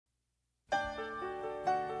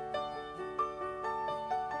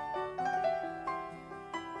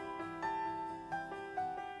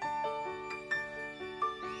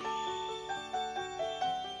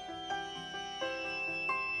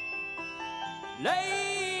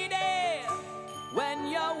Lady, when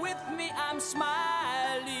you're with me, I'm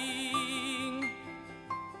smiling.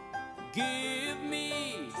 Give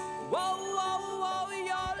me, whoa, whoa, whoa,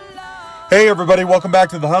 your love. Hey, everybody. Welcome back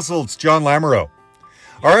to The Hustle. It's John Lamoureux.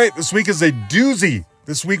 All right, this week is a doozy.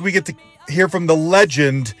 This week we get to hear from the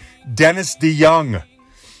legend, Dennis DeYoung.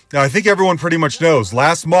 Now, I think everyone pretty much knows.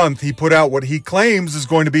 Last month, he put out what he claims is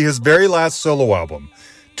going to be his very last solo album,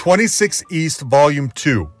 26 East Volume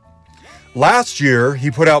 2. Last year, he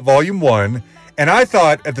put out Volume 1, and I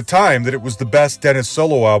thought at the time that it was the best Dennis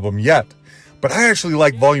solo album yet. But I actually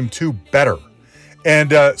like Volume 2 better.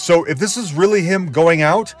 And so if this is really him going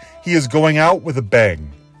out, he is going out with a bang.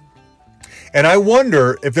 And I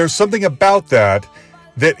wonder if there's something about that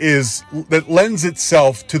lends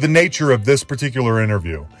itself to the nature of this particular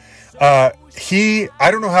interview. I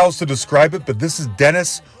don't know how else to describe it, but this is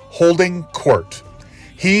Dennis holding court.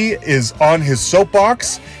 He is on his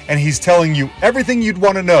soapbox, and he's telling you everything you'd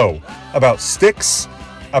want to know about Styx,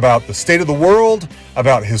 about the state of the world,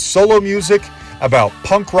 about his solo music, about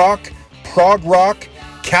punk rock, prog rock,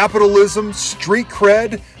 capitalism, street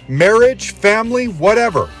cred, marriage, family,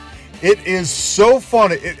 whatever. It is so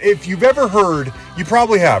fun. If you've ever heard, you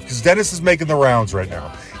probably have, because Dennis is making the rounds right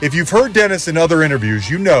now. If you've heard Dennis in other interviews,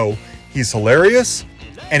 you know he's hilarious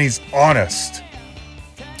and he's honest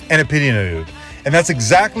and opinionated. And that's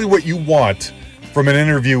exactly what you want from an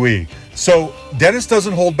interviewee. So Dennis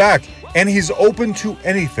doesn't hold back, and he's open to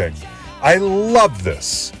anything. I love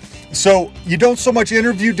this. So you don't so much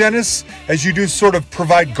interview Dennis as you do sort of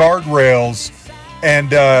provide guardrails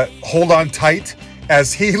and hold on tight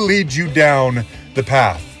as he leads you down the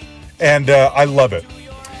path. And I love it.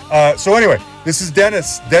 So anyway, this is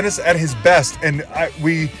Dennis at his best. And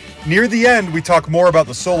near the end, we talk more about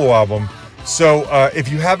the solo album. So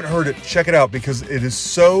if you haven't heard it, check it out because it is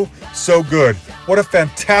so, so good. What a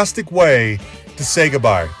fantastic way to say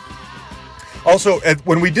goodbye. Also,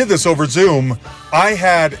 when we did this over Zoom, I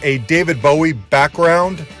had a David Bowie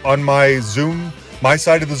background on my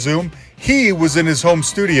side of the Zoom. He was in his home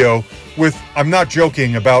studio with, I'm not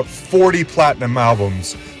joking, about 40 platinum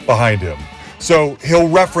albums behind him. So he'll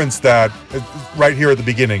reference that right here at the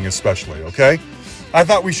beginning especially, okay? I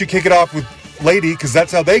thought we should kick it off with Lady, because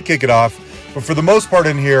that's how they kick it off. But for the most part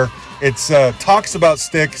in here, it's talks about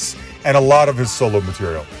Styx and a lot of his solo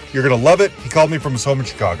material. You're going to love it. He called me from his home in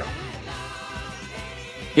Chicago.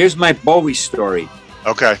 Here's my Bowie story.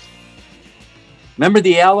 Okay. Remember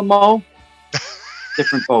the Alamo?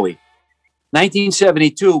 Different Bowie.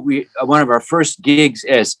 1972, one of our first gigs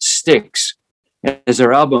as Styx, as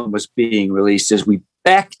our album was being released, as we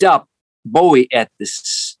backed up Bowie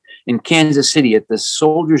in Kansas City at the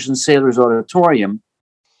Soldiers and Sailors Auditorium.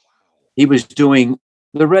 He was doing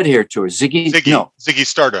the Red Hair Tour. Ziggy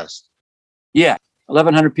Stardust. Yeah,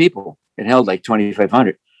 1,100 people. It held like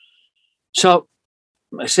 2,500. So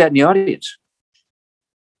I sat in the audience.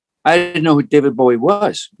 I didn't know who David Bowie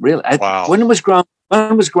was, really. Wow. When was Ground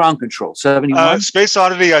Control? 71? Space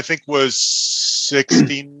Oddity, I think, was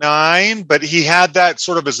 69, but he had that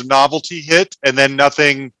sort of as a novelty hit, and then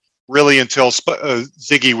nothing really until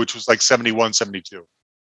Ziggy, which was like 71, 72.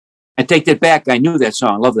 I take that back. I knew that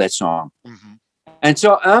song. Love that song. Mm-hmm. And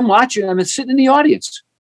so I'm watching. I'm sitting in the audience.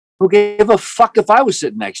 Who gave a fuck if I was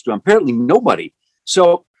sitting next to him? Apparently nobody.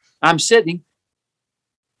 So I'm sitting.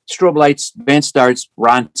 Strobe lights, band starts,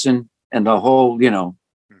 Ronson, and the whole,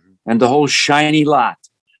 mm-hmm. and the whole shiny lot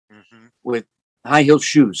mm-hmm. with high-heeled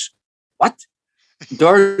shoes. What?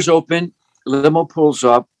 Doors open, limo pulls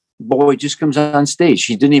up, Bowie just comes on stage.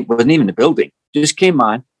 He wasn't even in the building. Just came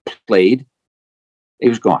on, played. He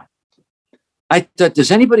was gone. I thought,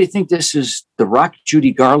 does anybody think this is the Rock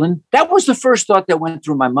Judy Garland? That was the first thought that went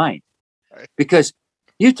through my mind. Because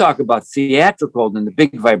you talk about theatrical and the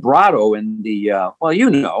big vibrato and the, and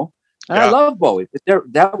I love Bowie. But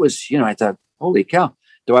that was, I thought, holy cow,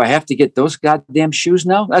 do I have to get those goddamn shoes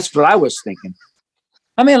now? That's what I was thinking.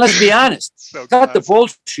 I mean, let's be honest. Cut the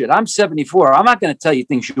bullshit. I'm 74. I'm not going to tell you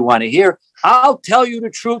things you want to hear. I'll tell you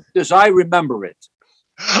the truth as I remember it.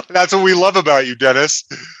 That's what we love about you, Dennis.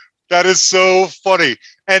 That is so funny.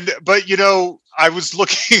 But I was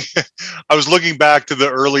looking back to the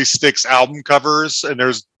early Styx album covers, and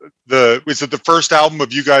is it the first album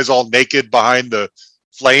of you guys all naked behind the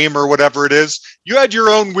flame or whatever it is? You had your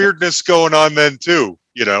own weirdness going on then too,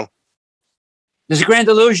 There's a grand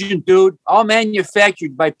illusion, dude, all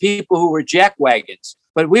manufactured by people who were jackwagons.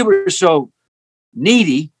 But we were so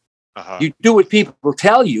needy. Uh-huh. You do what people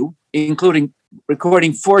tell you, including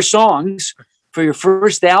recording 4 songs for your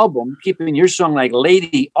first album, keeping your song like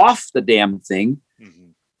Lady off the damn thing.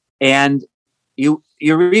 Mm-hmm. And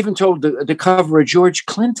you're even told to cover a George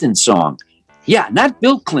Clinton song. Yeah, not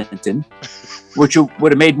Bill Clinton, which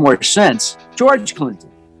would have made more sense. George Clinton.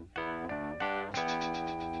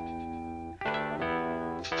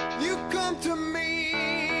 You come to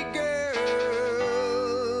me,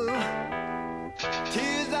 girl.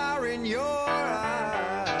 Tears are in your eyes.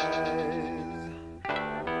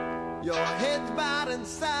 Your head's bowed in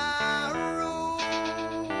sorrow.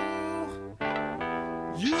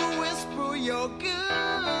 You whisper your goodbye.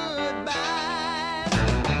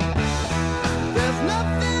 There's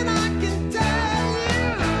nothing I can tell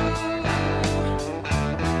you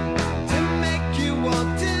to make you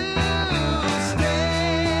want to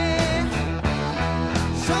stay.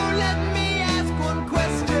 So let me ask one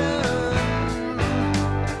question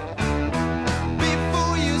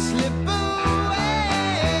before you slip away.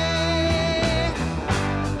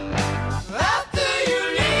 After you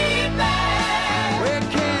leave me, where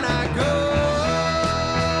can I go?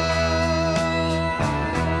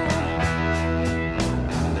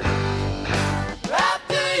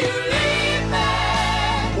 After you leave me,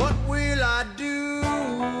 what will I do?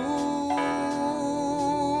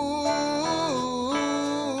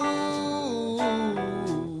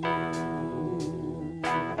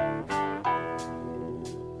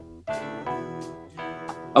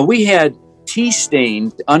 We had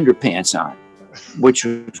tea-stained underpants on, which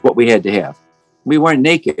was what we had to have. We weren't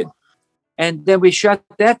naked. And then we shot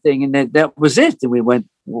that thing, and that was it. And we went,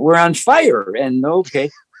 we're on fire. And okay,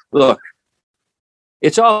 look,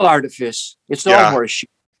 it's all artifice. It's all Yeah, horseshit.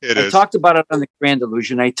 It I is. talked about it on the Grand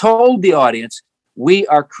Illusion. I told the audience, we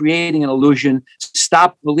are creating an illusion.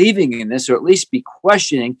 Stop believing in this, or at least be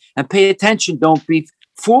questioning, and pay attention. Don't be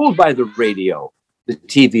fooled by the radio, the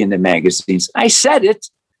TV, and the magazines. I said it,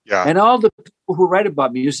 Yeah, and all the people who write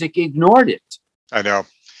about music ignored it. I know.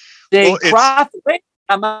 They Well, it's- profit. Wait,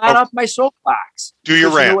 I'm out Oh. off my soapbox. Do your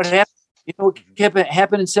Because you know what rant. happened? You know what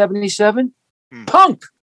happened in '77? Hmm. Punk.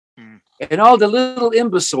 Hmm. And all the little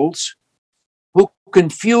imbeciles who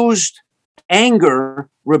confused anger,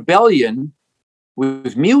 rebellion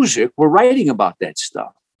with music were writing about that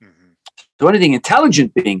stuff. Mhm. So anything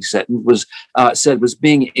intelligent being said was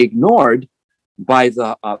being ignored by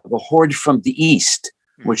the horde from the East,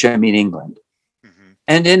 which I mean England. Mhm.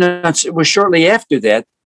 And then it was shortly after that,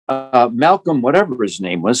 Malcolm, whatever his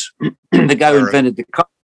name was, the guy who All right. invented the car.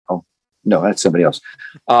 Oh, no, that's somebody else.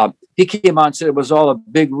 He came out and said it was all a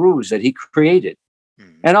big ruse that he created.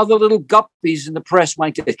 Mhm. And all the little guppies in the press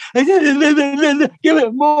went to give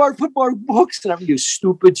it more, put more books. And I'm you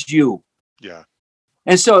stupids, you. Yeah.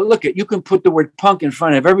 And so look you can put the word punk in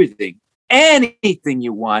front of everything, anything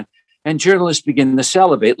you want, and journalists begin to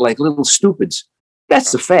salivate like little stupids.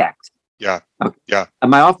 That's the fact. Yeah. Okay. Yeah.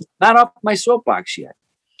 Am I not off my soapbox yet?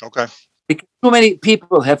 Okay. Because too many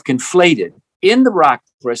people have conflated in the rock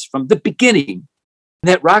press from the beginning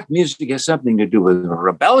that rock music has something to do with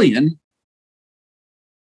rebellion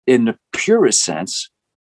in the purest sense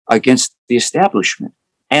against the establishment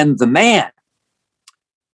and the man.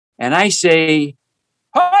 And I say,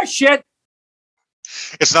 oh shit,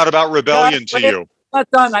 It's not about rebellion to you. not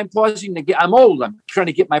done. I'm pausing to I'm old. I'm trying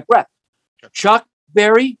to get my breath. Chuck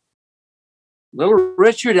Berry, Little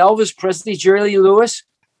Richard, Elvis Presley, Jerry Lee Lewis,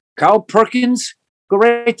 Carl Perkins, go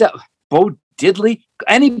right to Bo Diddley.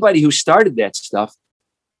 Anybody who started that stuff,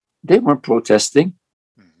 they weren't protesting.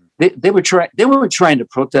 They were trying to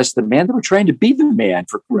protest the man. They were trying to be the man,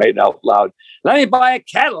 for crying out loud. Let me buy a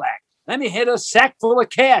Cadillac. Let me hit a sack full of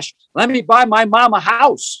cash. Let me buy my mom a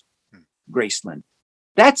house. Graceland.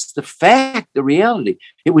 That's the fact, the reality.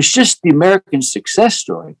 It was just the American success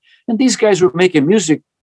story. And these guys were making music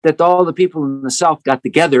that all the people in the South got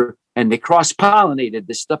together and they cross-pollinated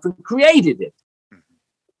this stuff and created it.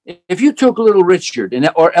 If you took Little Richard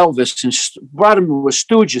or Elvis and brought him to a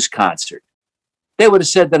Stooges concert, they would have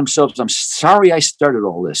said to themselves, I'm sorry I started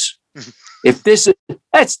all this.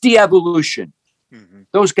 That's de-evolution.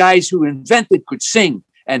 Those guys who invented could sing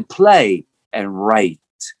and play and write.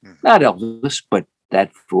 Not Elvis, but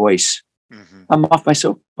that voice. I'm off my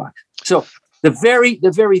soapbox. So the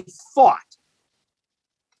very thought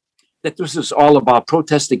that this is all about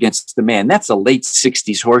protest against the man, that's a late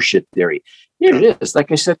 60s horseshit theory. Here it is,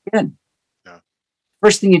 like I said again. Yeah.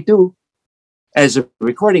 First thing you do as a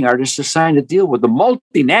recording artist is sign a deal with a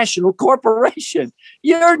multinational corporation.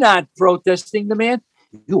 You're not protesting the man.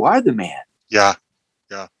 You are the man. Yeah.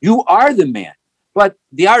 You are the man. But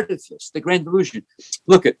the artifice, the grand illusion.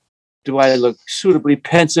 Do I look suitably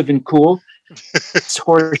pensive and cool? It's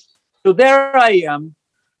horse. So there I am,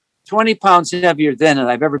 20 pounds heavier than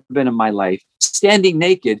I've ever been in my life, standing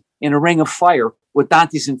naked in a ring of fire with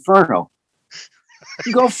Dante's Inferno.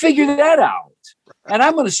 You go figure that out. And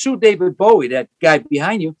I'm going to sue David Bowie, that guy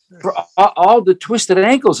behind you, for all the twisted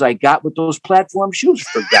ankles I got with those platform shoes,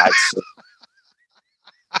 for God's sake.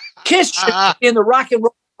 Kiss should be in the Rock and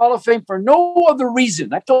Roll Hall of Fame for no other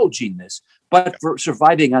reason. I told Gene this, but for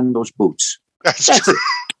surviving on those boots. That's true.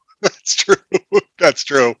 That's true. That's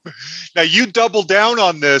true. Now you double down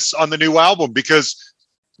on this on the new album because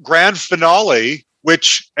Grand Finale,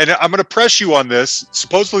 and I'm going to press you on this.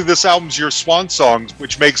 Supposedly this album's your swan song,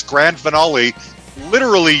 which makes Grand Finale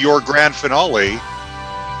literally your grand finale.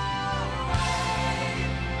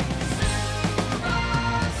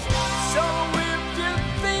 So if you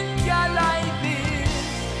think your life is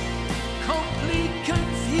complete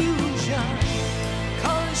confusion,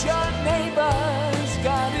 'cause your neighbor's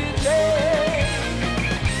got it laid,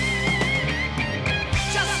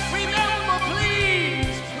 just remember,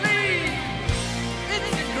 please,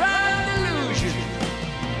 it's a grand illusion,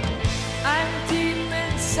 and deep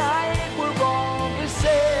inside we're all the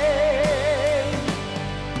same.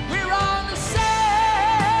 We're all the same.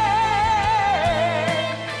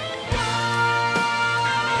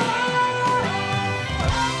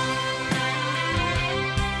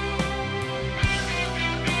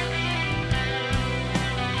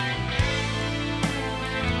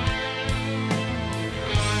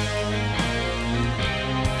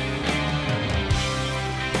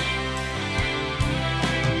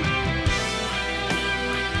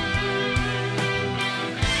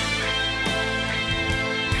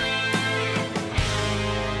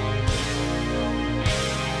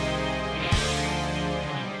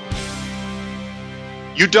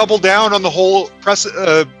 You double down on the whole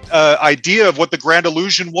idea of what the grand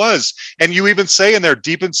illusion was. And you even say in there,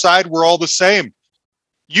 deep inside, we're all the same.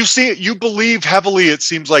 You believe heavily, it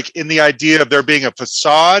seems like, in the idea of there being a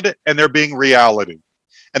facade and there being reality.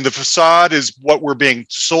 And the facade is what we're being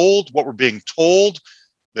sold, what we're being told,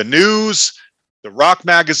 the news, the rock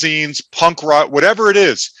magazines, punk rock, whatever it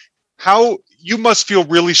is. How you must feel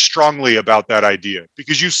really strongly about that idea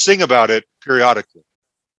because you sing about it periodically.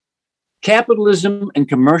 Capitalism and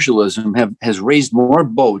commercialism has raised more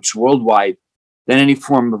boats worldwide than any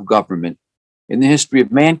form of government in the history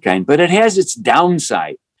of mankind, but it has its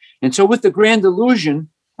downside. And so with the grand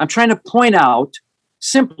illusion, I'm trying to point out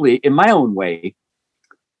simply in my own way,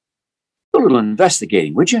 a little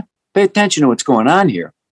investigating, would you? Pay attention to what's going on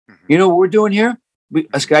here. You know what we're doing here?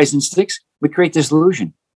 Us guys in Styx, we create this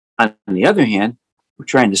illusion. On the other hand, we're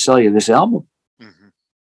trying to sell you this album.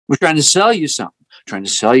 We're trying to sell you something. Trying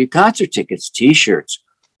to sell you concert tickets, T-shirts.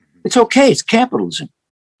 It's okay. It's capitalism.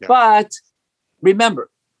 Yeah. But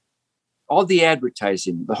remember, all the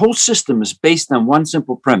advertising, the whole system is based on one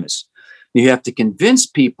simple premise. You have to convince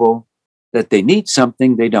people that they need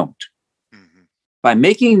something they don't. By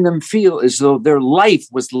making them feel as though their life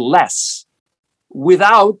was less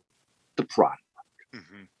without the product.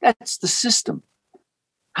 That's the system.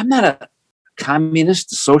 I'm not a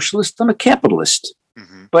communist, a socialist. I'm a capitalist.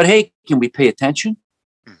 But hey, can we pay attention?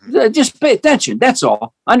 Just pay attention. That's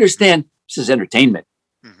all. Understand this is entertainment.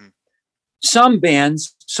 Some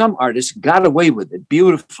bands, some artists got away with it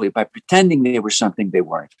beautifully by pretending they were something they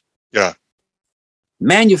weren't. Yeah.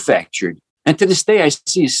 Manufactured. And to this day, I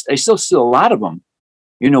still see a lot of them,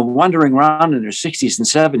 wandering around in their 60s and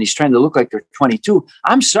 70s trying to look like they're 22.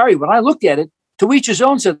 I'm sorry, when I looked at it, to each his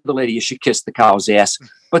own, said the lady, you should kiss the cow's ass.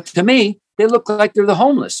 But to me, they look like they're the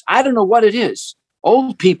homeless. I don't know what it is.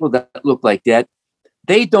 Old people that look like that,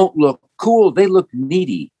 they don't look cool. They look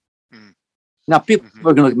needy. Now, people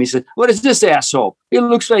are going to look at me and say, what is this asshole? He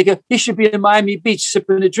looks like he should be in Miami Beach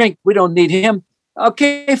sipping a drink. We don't need him.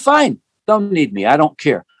 Okay, fine. Don't need me. I don't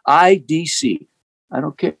care. IDC. I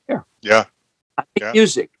don't care. Yeah. I make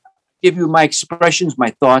music. Give you my expressions,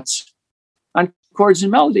 my thoughts on chords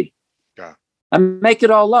and melody. Yeah. I make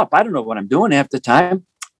it all up. I don't know what I'm doing half the time.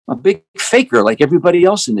 I'm a big faker like everybody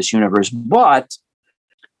else in this universe. But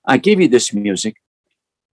I give you this music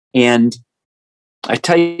and I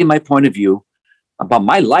tell you my point of view about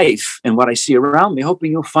my life and what I see around me,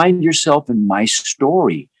 hoping you'll find yourself in my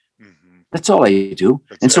story. That's all I do.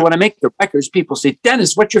 So when I make the records, people say,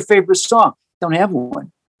 Dennis, what's your favorite song? I don't have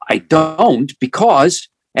one. I don't, because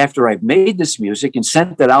after I've made this music and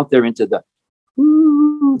sent it out there into the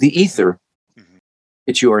ether,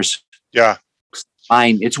 it's yours. Yeah. It's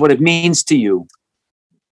mine. It's what it means to you.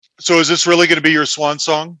 So is this really going to be your swan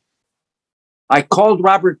song? I called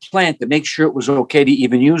Robert Plant to make sure it was okay to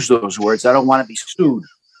even use those words. I don't want to be sued.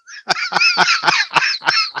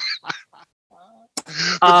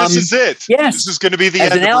 But this is it. Yes. This is going to be the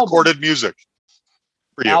end of recorded music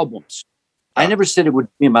for you. Albums. I never said it would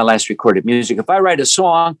be my last recorded music. If I write a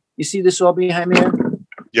song, you see this all behind me here?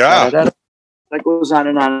 Yeah. That goes on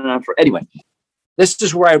and on and on. Anyway, This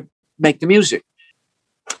is where I make the music.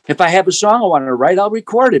 If I have a song I want to write, I'll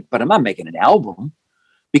record it, but I'm not making an album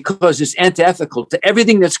because it's antithetical to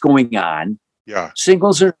everything that's going on. Yeah.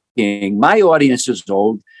 Singles are king. My audience is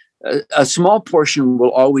old. A small portion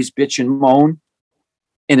will always bitch and moan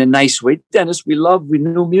in a nice way. Dennis, we love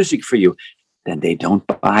new music for you. Then they don't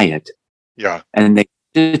buy it. Yeah. And they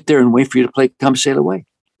sit there and wait for you to play Come Sail Away.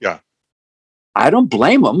 Yeah. I don't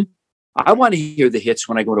blame them. I want to hear the hits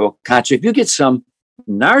when I go to a concert. If you get some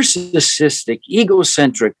narcissistic,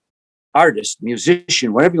 egocentric artist,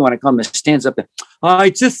 musician, whatever you want to call him, that stands up there,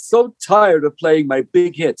 I'm just so tired of playing my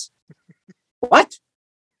big hits. What?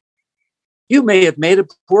 You may have made a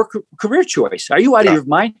poor career choice. Are you out of your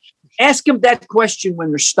mind? Ask them that question when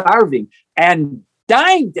they're starving and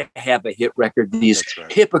dying to have a hit record, these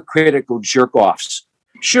hypocritical jerk-offs.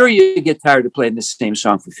 Sure, you get tired of playing the same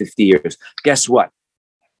song for 50 years. Guess what?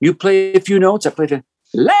 You play a few notes. I play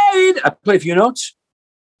a few notes.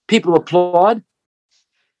 People applaud.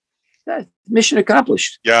 Mission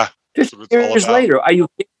accomplished. Yeah. 50 years later,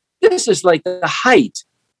 this is like the height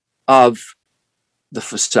of the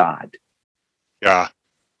facade. Yeah.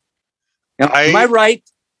 Now, am I right?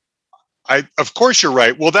 Of course you're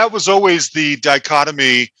right. Well, that was always the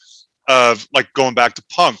dichotomy of, like, going back to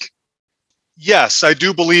punk. Yes, I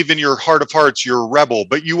do believe in your heart of hearts, you're a rebel,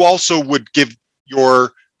 but you also would give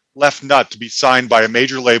your left nut to be signed by a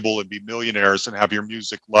major label and be millionaires and have your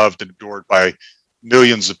music loved and adored by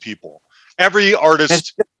millions of people. Every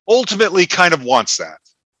artist ultimately kind of wants that,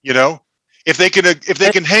 you know? If they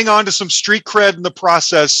can hang on to some street cred in the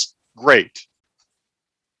process, great.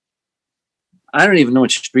 I don't even know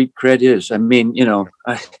what street cred is. I mean, you know,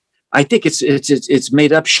 I think it's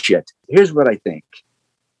made up shit. Here's what I think.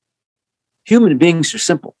 Human beings are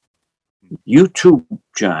simple. You too,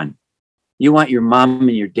 John. You want your mom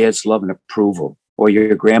and your dad's love and approval, or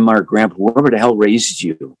your grandma or grandpa, whoever the hell raised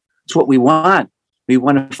you. It's what we want. We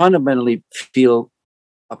want to fundamentally feel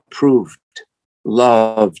approved,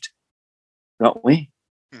 loved, don't we?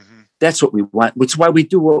 Mm-hmm. That's what we want. It's why we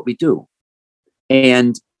do what we do.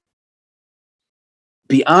 And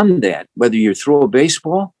beyond that, whether you throw a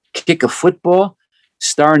baseball, kick a football,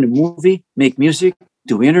 star in a movie, make music,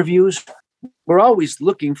 do interviews, we're always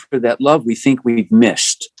looking for that love we think we've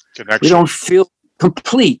missed. Connection. We don't feel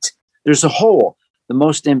complete. There's a hole. The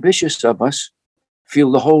most ambitious of us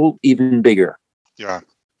feel the hole even bigger. Yeah.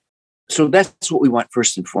 So that's what we want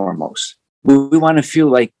first and foremost. We want to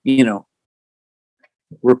feel like, you know,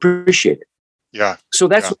 we're appreciated. Yeah. So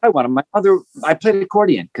that's what I wanted. I played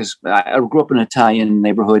accordion because I grew up in an Italian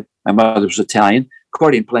neighborhood. My mother was Italian.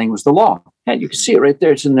 Accordion playing was the law. And you can see it right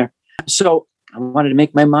there. It's in there. So I wanted to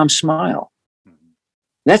make my mom smile.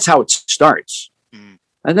 That's how it starts.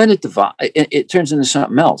 And then it turns into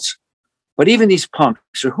something else. But even these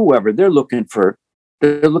punks or whoever, they're looking for,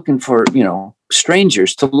 you know,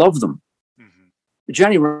 strangers to love them. Mm-hmm.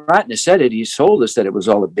 Johnny Rotten said it. He told us that it was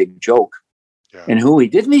all a big joke. Yeah.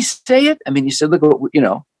 And didn't he say it? I mean, he said, look what, you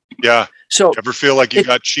know. Yeah. So ever feel like you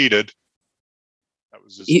got cheated? That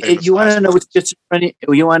was you want to know what schizophrenia,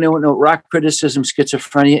 you want to know what rock criticism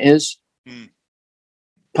schizophrenia is?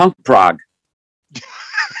 Punk prog.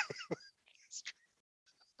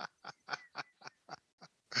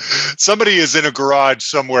 Somebody is in a garage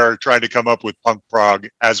somewhere trying to come up with punk prog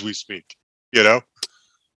as we speak, you know?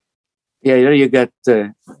 Yeah, you got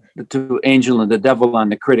the two angel and the devil on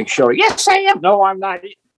the critic show. Yes, I am. No, I'm not.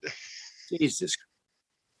 Jesus.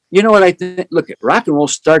 You know what I think? Look, rock and roll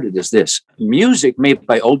started as this. Music made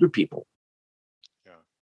by older people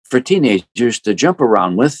for teenagers to jump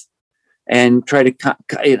around with and try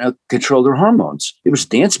to control their hormones. It was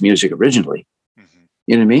dance music originally. Mm-hmm.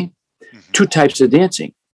 You know what I mean? Mm-hmm. Two types of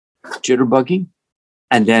dancing. Jitterbugging,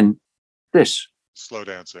 and then this slow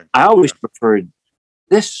dancing. I always preferred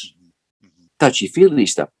this touchy-feely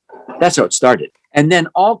stuff. That's how it started. And then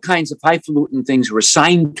all kinds of highfalutin things were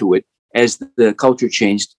assigned to it as the culture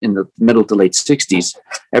changed in the middle to late 60s.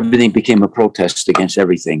 Everything became a protest against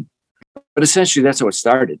everything. But essentially, that's how it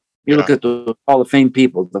started. You look at the Hall of Fame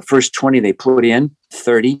people, the first 20 they put in,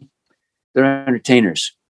 30, they're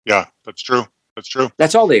entertainers. Yeah, that's true. That's true.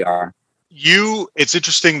 That's all they are. It's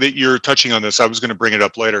interesting that you're touching on this. I was going to bring it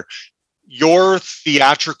up later. Your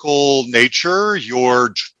theatrical nature,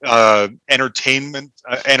 your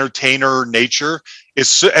entertainer nature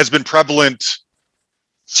has been prevalent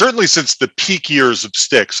certainly since the peak years of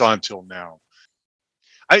Styx on till now.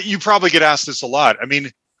 You probably get asked this a lot. I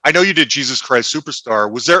mean, I know you did Jesus Christ Superstar.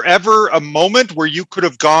 Was there ever a moment where you could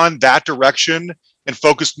have gone that direction and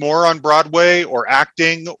focused more on Broadway or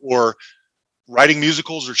acting or writing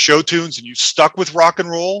musicals or show tunes, and you stuck with rock and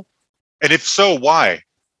roll? And if so, why?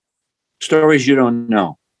 Stories you don't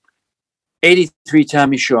know. 83,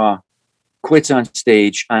 Tommy Shaw quits on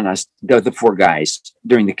stage on us, the four guys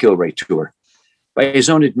during the Kilray tour. By his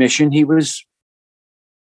own admission, he was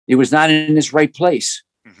not in his right place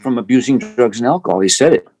from abusing drugs and alcohol. He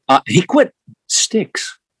said it. He quit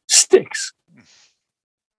Styx.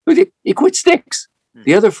 He quit Styx.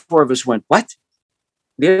 The other four of us went, what?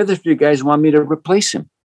 The other three guys want me to replace him.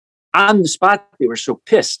 On the spot, they were so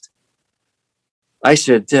pissed. I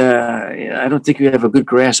said, I don't think you have a good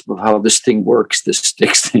grasp of how this thing works, this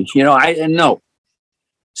Styx thing. I know.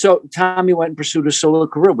 So Tommy went and pursued a solo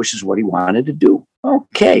career, which is what he wanted to do.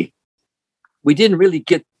 Okay. We didn't really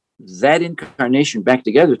get that incarnation back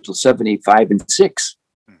together till 75 and 6.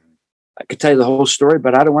 I could tell you the whole story,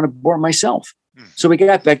 but I don't want to bore myself. So we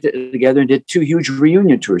got back together and did 2 huge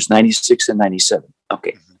reunion tours, 96 and 97.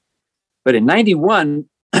 Okay. But in 91,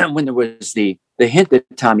 when there was the hint that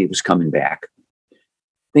Tommy was coming back,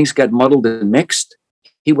 things got muddled and mixed.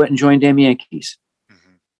 He went and joined them Yankees.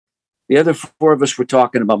 The other four of us were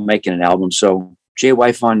talking about making an album. So Jay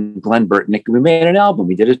Wyfon, Glenn Burtnick, we made an album.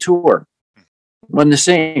 We did a tour. Wasn't the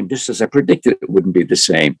same, just as I predicted it wouldn't be the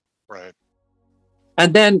same. Right.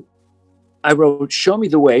 And then I wrote Show Me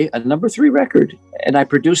the Way, a number 3 record. And I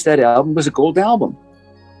produced that album. It was a gold album.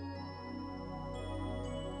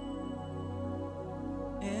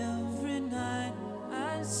 Every night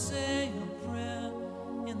I say a prayer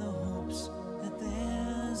in the hopes that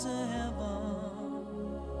there's a heaven.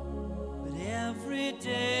 But every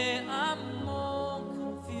day I'm more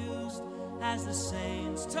confused as the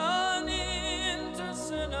saints turn into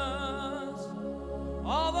sinners.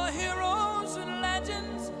 All the heroes and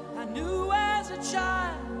legends I knew as a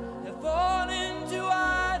child have fallen into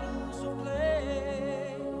idols of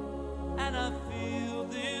clay. And I feel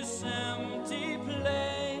this empty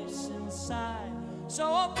place inside,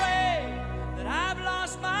 so afraid that I've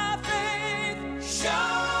lost my faith.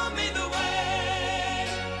 Show me the way.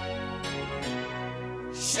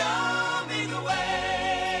 Show me the way.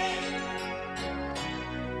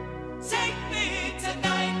 Take me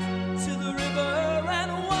tonight to the river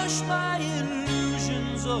and wash my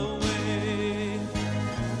illusions away.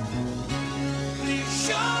 Please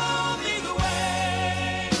show me the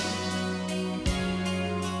way.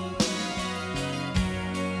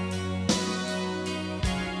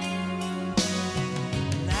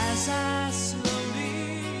 And as I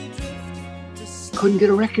slowly drift to Couldn't get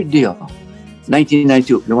a record deal.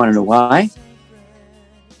 1992. You want to know why?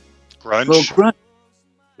 Grunge. Well, grunge.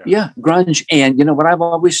 Yeah, grunge. And you know what I've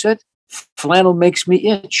always said? Flannel makes me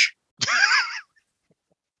itch.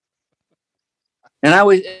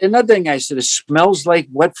 And another thing I said, it smells like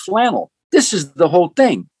wet flannel. This is the whole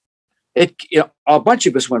thing. A bunch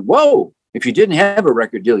of us went, whoa, if you didn't have a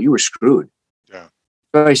record deal, you were screwed. Yeah.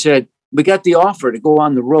 But I said, we got the offer to go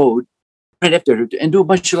on the road right after and do a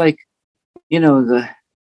bunch of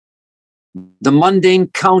the mundane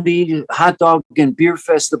county hot dog and beer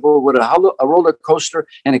festival with a roller coaster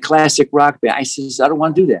and a classic rock band. I says, I don't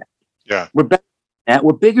want to do that. Yeah. We're better than that.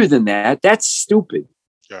 We're bigger than that. That's stupid.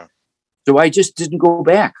 Yeah. So I just didn't go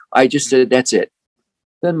back. I just said, that's it.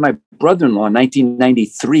 Then my brother-in-law in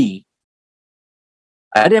 1993,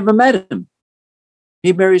 I never met him.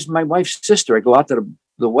 He marries my wife's sister. I go out to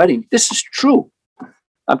the wedding. This is true.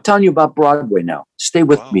 I'm telling you about Broadway now. Stay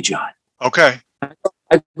with me, John. Okay.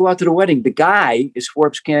 I go out to the wedding. The guy is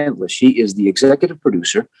Forbes Candlish. He is the executive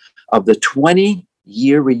producer of the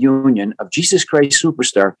 20-year reunion of Jesus Christ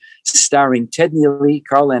Superstar, starring Ted Neely,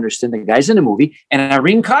 Carl Anderson, the guys in the movie, and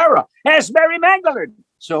Irene Cara as Mary Magdalene.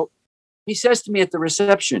 So he says to me at the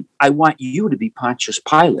reception, I want you to be Pontius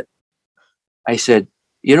Pilate. I said,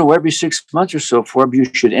 every 6 months or so, Forbes, you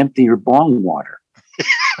should empty your bong water.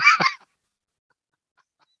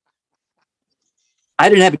 I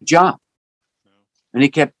didn't have a job. And he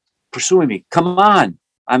kept pursuing me. Come on.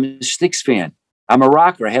 I'm a Styx fan. I'm a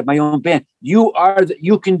rocker. I have my own band. You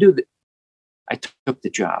can do that. I took the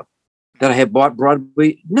job. That I had bought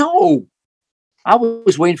Broadway? No. I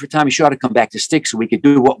was waiting for Tommy Shaw to come back to Styx so we could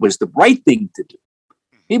do what was the right thing to do.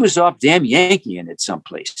 He was off damn Yankee in it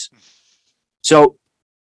someplace. So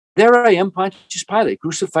there I am, Pontius Pilate,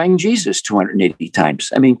 crucifying Jesus 280 times.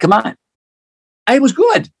 I mean, come on. I was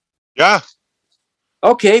good. Yeah.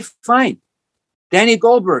 Okay, fine. Danny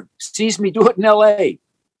Goldberg sees me do it in LA,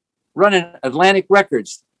 running Atlantic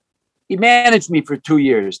Records. He managed me for 2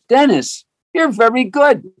 years. Dennis, you're very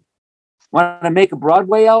good. Want to make a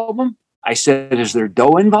Broadway album? I said, is there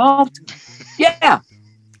dough involved? Yeah,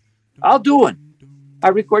 I'll do it. I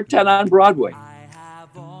record 10 on Broadway. I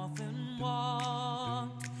have often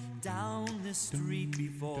walked down this street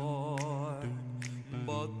before,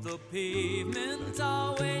 but the pavement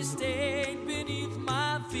always stayed beneath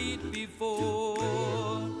my feet before.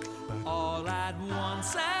 All at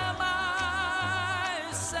once am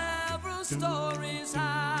I several stories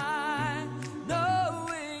high,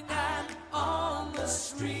 knowing I'm on the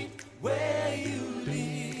street where you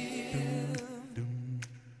live.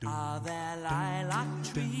 Are there lilac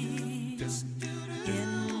trees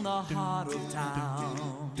in the heart of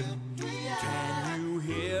town? Can you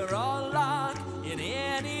hear a lark in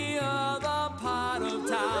any other part of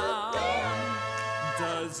town?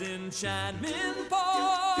 Does enchantment pour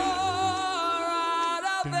out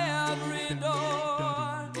of every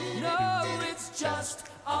door? No, it's just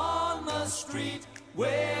on the street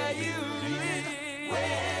where you live.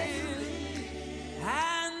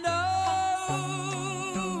 And oh,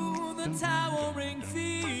 the towering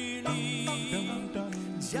feeling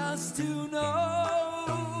just to know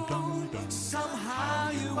somehow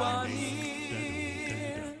you are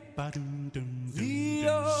near. The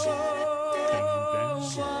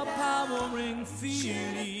overpowering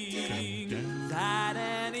feeling that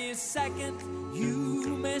any second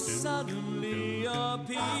you may suddenly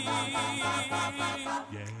appear.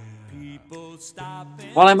 People stop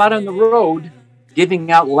While I'm out on the road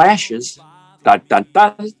giving out lashes, dun, dun,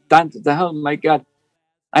 dun, dun, dun, oh my God,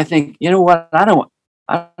 I think, you know what? I don't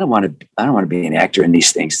want to be an actor in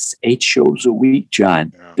these things. It's 8 shows a week,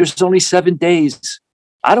 John. Yeah. There's only 7 days.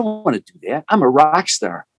 I don't want to do that. I'm a rock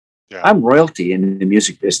star. Yeah. I'm royalty in the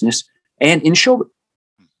music business and in show.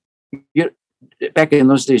 Back in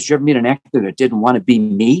those days, did you ever meet an actor that didn't want to be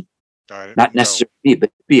me? Not necessarily me,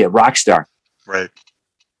 but be a rock star. Right.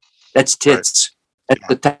 That's tits at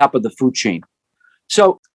the top of the food chain.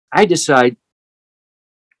 So I decide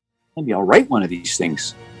maybe I'll write one of these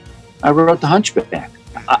things. I wrote The Hunchback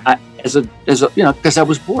as a because I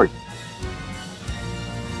was bored.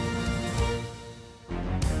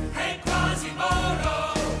 Hey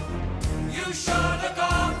Quasimodo, you sure look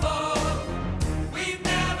awful. We've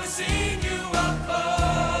never seen you up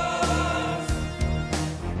close.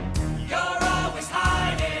 You're always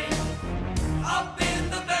hiding up in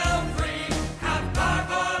the belfry, half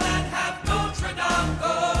gargoyle and half Notre Dame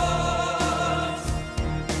ghost.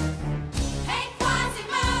 Hey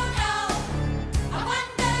Quasimodo, I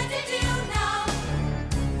wonder did you know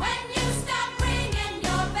when you stop ringing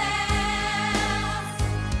your bells?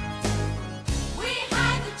 We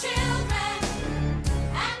hide the children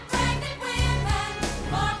and pregnant women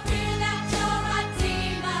for fear that you're a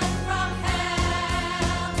demon from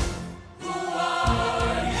hell. Who are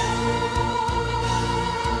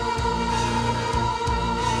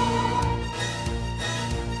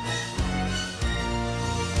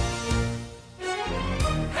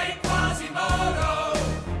Hey Quasimodo,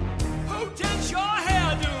 who did your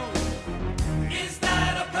hair do? Is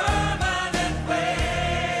that a permanent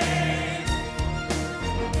wave?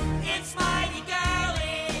 It's mighty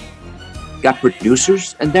girly. Got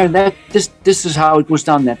producers, and then this is how it goes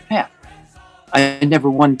down that path. I never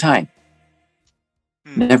one time,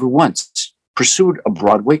 never once pursued a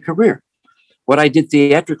Broadway career. What I did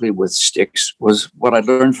theatrically with Styx was what I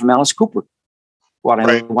learned from Alice Cooper. What I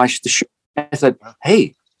Right. watched the show, I thought,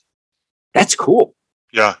 hey, that's cool.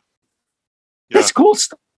 Yeah. That's cool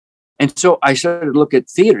stuff. And so I started to look at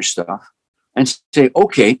theater stuff and say,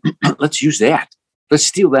 okay, let's use that. Let's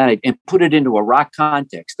steal that and put it into a rock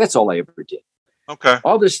context. That's all I ever did. Okay.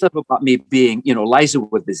 All this stuff about me being, Liza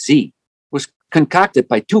with a Z was concocted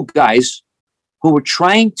by 2 guys who were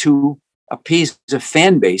trying to appease a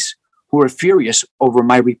fan base who were furious over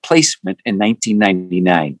my replacement in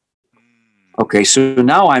 1999. Okay, so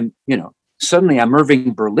now suddenly I'm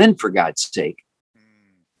Irving Berlin, for God's sake.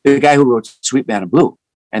 The guy who wrote Sweet Madame Blue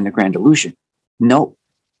and The Grand Illusion. No.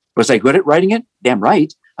 Was I good at writing it? Damn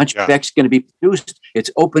right. Hunchback's going to be produced. It's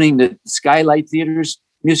opening the Skylight Theaters,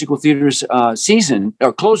 musical theaters season,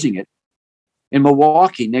 or closing it in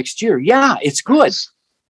Milwaukee next year. Yeah, it's good.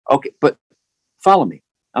 Okay, but follow me.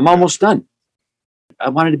 I'm almost done. I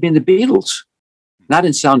wanted to be in the Beatles, not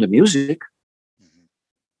in Sound of Music.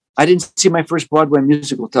 I didn't see my first Broadway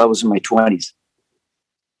musical until I was in my 20s.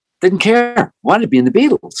 Didn't care. Wanted to be in the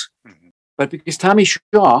Beatles. But because Tommy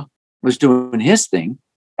Shaw was doing his thing,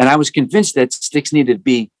 and I was convinced that Styx needed to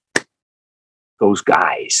be those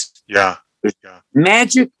guys. Yeah. There's Yeah.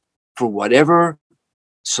 magic for whatever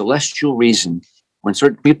celestial reason. When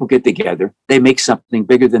certain people get together, they make something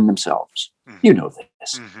bigger than themselves. You know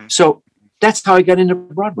this. So that's how I got into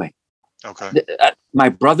Broadway. Okay. My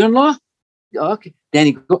brother-in-law, okay,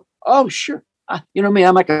 Danny, oh, sure. You know me,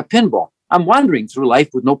 I'm like a pinball. I'm wandering through life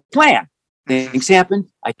with no plan. Things happened.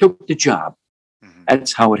 I took the job.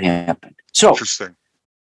 That's how it happened. So Interesting.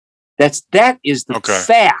 that is the Okay.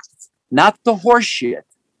 fact. not the horse shit.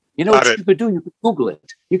 You know Got what it. you could do? You could Google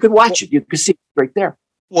it. You could watch it. You could see it right there.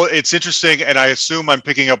 Well, it's interesting, and I assume I'm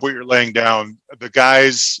picking up what you're laying down. The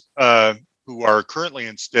guys who are currently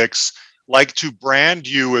in Styx like to brand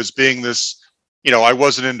you as being this, I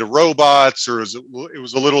wasn't into robots, or it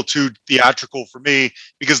was a little too theatrical for me,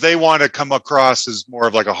 because they want to come across as more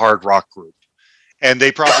of like a hard rock group. And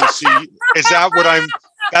they probably see,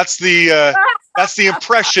 that's the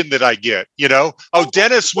impression that I get, Oh,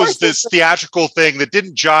 Dennis was this theatrical thing that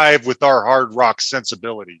didn't jive with our hard rock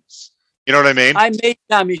sensibilities. You know what I mean? I made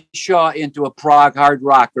Tommy Shaw into a prog hard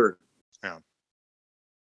rocker. Yeah.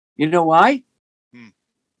 You know why?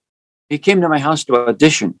 He came to my house to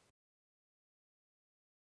audition.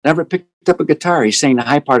 Never picked up a guitar. He sang the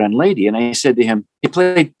high part on Lady. And I said to him, he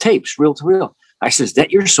played tapes, reel to reel. I said, is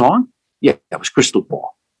that your song? Yeah, that was Crystal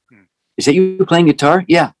Ball. Is that you playing guitar?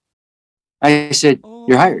 Yeah. I said,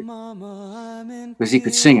 you're hired. Because he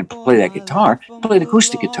could sing and play that guitar, play an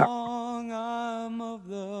acoustic guitar.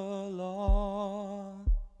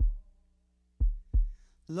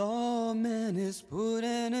 Lawman is putting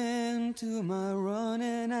an end to my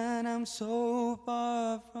running, and I'm so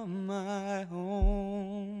far from my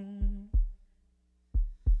home.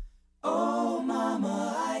 Oh,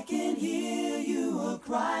 mama, I can hear you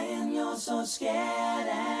a-crying. You're so scared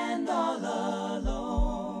and all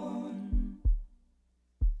alone.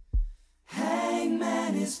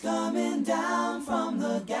 Hangman is coming down from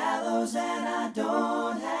the gallows, and I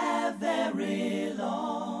don't have very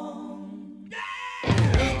long.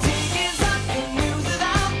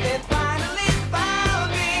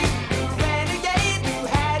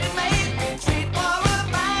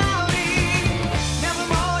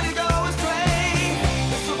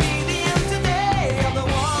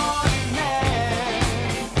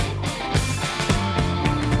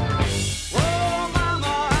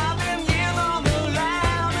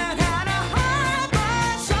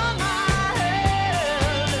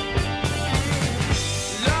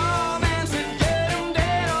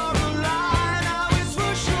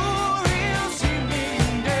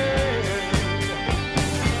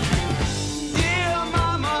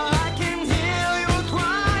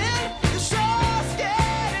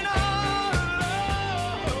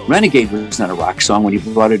 Renegade was not a rock song when you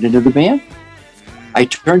brought it into the band. I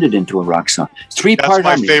turned it into a rock song. Three-part That's my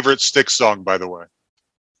harmony. favorite Styx song, by the way.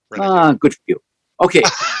 Good for you. Okay,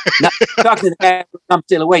 now talking to the guy who come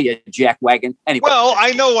sail away, you jackwagon. Anyway. Well,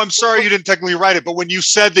 I know. I'm sorry you didn't technically write it, but when you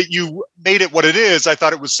said that you made it what it is, I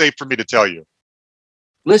thought it was safe for me to tell you.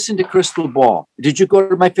 Listen to Crystal Ball. Did you go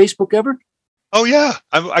to my Facebook ever? Oh, yeah.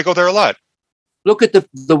 I go there a lot. Look at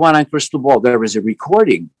the one on Crystal Ball. There was a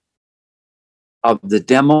recording of the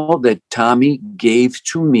demo that Tommy gave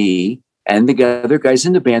to me and the other guys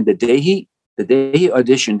in the band the day he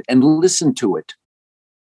auditioned, and listened to it.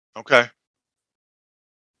 Okay.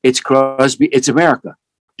 It's Crosby. It's America.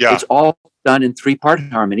 Yeah. It's all done in three-part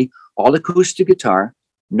harmony, all acoustic guitar,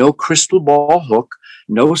 no Crystal Ball hook,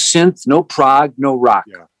 no synth, no prog, no rock.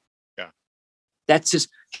 Yeah. That's just,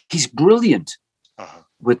 he's brilliant. Uh-huh.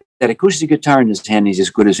 With that acoustic guitar in his hand, he's as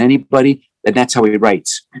good as anybody, and that's how he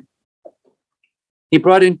writes. He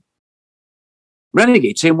brought in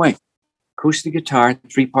Renegade, same way. Acoustic guitar,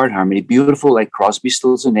 three-part harmony, beautiful like Crosby,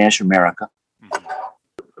 Stills, and Nash, America.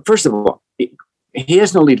 Mm-hmm. First of all, he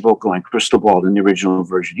has no lead vocal on Crystal Ball in the original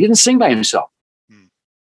version. He didn't sing by himself.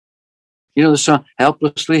 You know the song,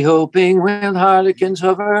 Helplessly Hoping When Harlequins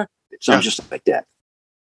Hover? It sounds just like that.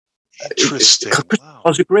 Interesting. Wow. It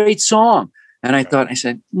was a great song. And I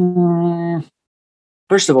said,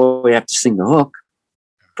 first of all, we have to sing the hook.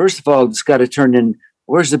 First of all, it's got to turn in,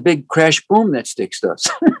 where's the big crash boom that Styx does?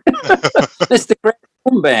 That's the crash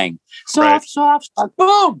boom bang. Soft, soft,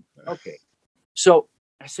 boom. Okay. So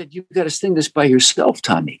I said, you've got to sing this by yourself,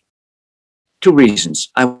 Tommy. 2 reasons.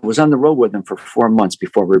 I was on the road with him for 4 months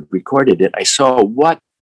before we recorded it. I saw what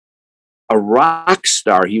a rock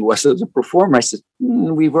star he was as a performer. I said,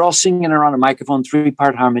 we were all singing around a microphone,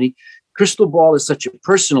 3-part harmony. Crystal Ball is such a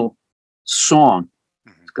personal song.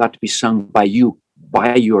 It's got to be sung by you,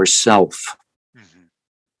 by yourself.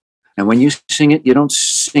 And when you sing it, you don't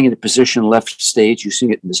sing it in position left stage. You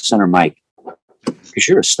sing it in the center mic because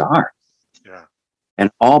you're a star. Yeah.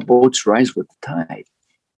 And all boats rise with the tide.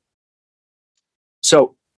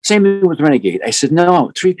 So same thing with Renegade. I said,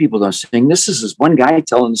 no, 3 people don't sing. This is one guy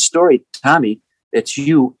telling the story, Tommy, that's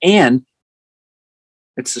you. And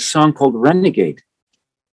it's a song called Renegade.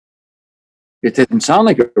 It didn't sound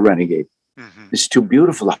like a renegade. It's too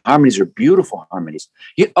beautiful. The harmonies are beautiful harmonies.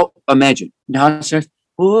 Imagine. Now it says,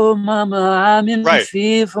 oh, mama, I'm in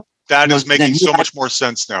fever. That is making so much more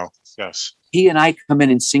sense now. Yes. he and I come in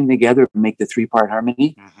and sing together and make the 3-part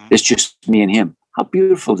harmony. It's just me and him. How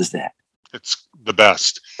beautiful is that? It's the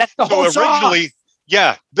best. That's the whole originally, song.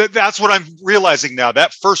 yeah, that's what I'm realizing now.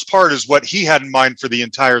 That first part is what he had in mind for the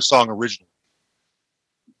entire song originally.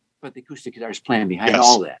 But the acoustic guitar is playing behind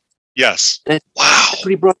all that. Yes. Wow.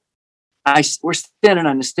 Pretty broad. We're standing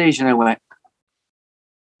on the stage and I went,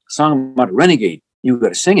 song about a renegade. You got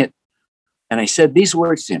to sing it. And I said these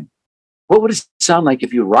words to him. What would it sound like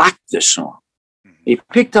if you rocked this song? He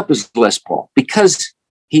picked up his Les Paul because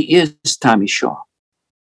he is Tommy Shaw.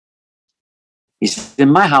 He's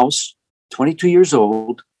in my house, 22 years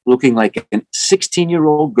old, looking like a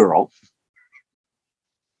 16-year-old girl.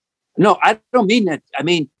 No, I don't mean that. I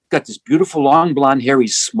mean, got this beautiful long blonde hair.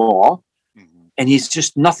 He's small, and he's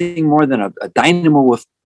just nothing more than a dynamo with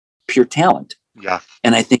pure talent. Yeah.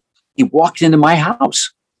 And I think he walked into my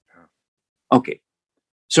house. Okay.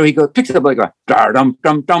 So he picks it up like a dum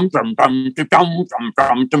dum dum dum dum dum dum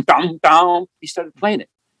dum dum dum dum. He started playing it.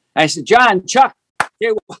 I said, John, Chuck,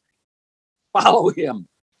 here, follow him.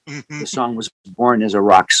 The song was born as a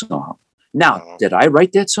rock song. Now, did I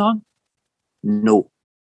write that song? No.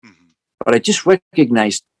 But I just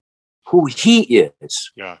recognized who he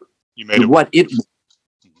is. Yeah. You made it. What it was.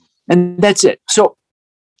 And that's it. So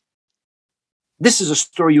this is a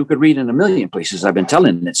story you could read in a million places. I've been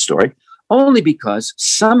telling that story only because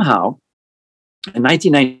somehow in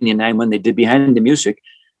 1999, when they did Behind the Music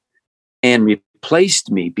and replaced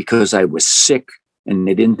me because I was sick and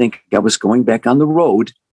they didn't think I was going back on the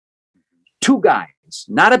road, 2 guys,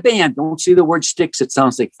 not a band. Don't see the word Styx. It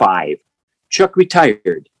sounds like 5. Chuck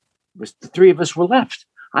retired. The 3 of us were left.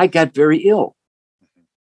 I got very ill.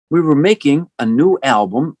 We were making a new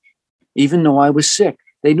album, even though I was sick.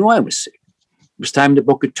 They knew I was sick. It was time to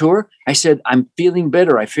book a tour. I said, I'm feeling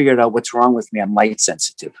better. I figured out what's wrong with me. I'm light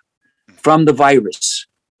sensitive from the virus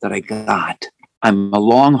that I got. I'm a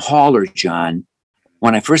long hauler, John.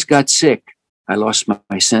 When I first got sick, I lost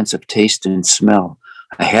my sense of taste and smell.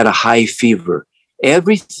 I had a high fever.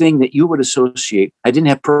 Everything that you would associate. I didn't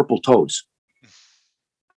have purple toes.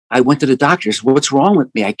 I went to the doctors. What's wrong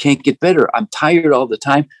with me? I can't get better. I'm tired all the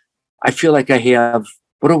time. I feel like I have,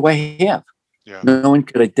 what do I have? Yeah. No one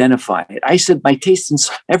could identify it. I said, my taste and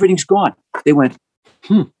everything's gone. They went,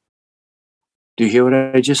 Do you hear what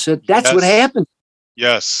I just said? That's what happened.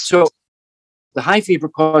 Yes. So the high fever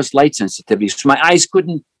caused light sensitivity. So my eyes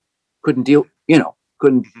couldn't deal,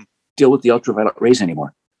 deal with the ultraviolet rays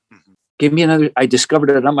anymore. Give me another. I discovered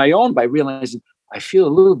it on my own by realizing I feel a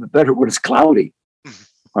little bit better when it's cloudy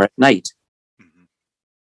or at night.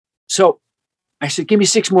 So I said, give me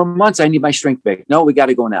 6 more months. I need my strength back. No, we got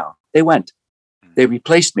to go now. They went. They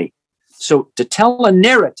replaced me. So to tell a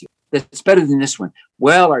narrative that's better than this one,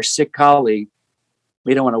 well, our sick colleague,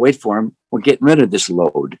 we don't want to wait for him. We're getting rid of this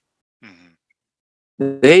load.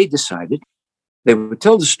 They decided they would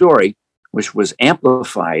tell the story, which was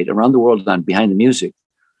amplified around the world on Behind the Music,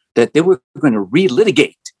 that they were going to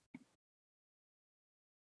relitigate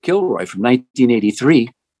Kilroy from 1983,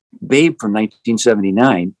 Babe from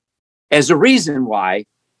 1979, as a reason why,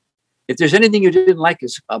 if there's anything you didn't like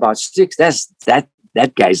about Styx, that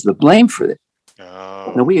guy's the blame for it.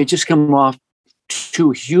 Oh. Now, we had just come off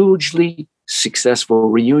 2 hugely successful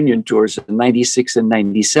reunion tours in 96 and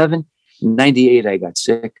 97. In 98, I got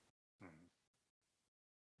sick.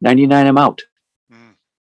 99, I'm out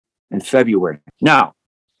in February. Now,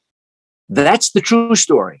 that's the true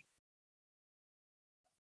story.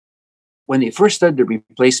 When they first started to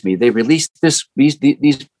replace me, they released this.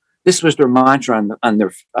 This was their mantra on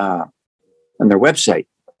their website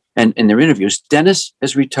and in their interviews. Dennis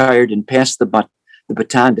has retired and passed the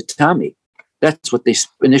baton to Tommy. That's what they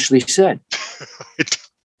initially said.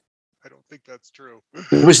 I don't think that's true.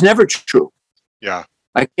 It was never true. Yeah.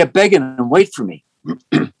 I kept begging them, wait for me.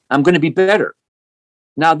 I'm going to be better.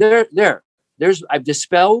 Now I've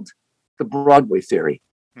dispelled the Broadway theory.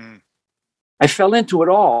 I fell into it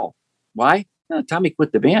all. Why? Tommy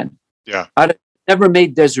quit the band. Yeah. I'd never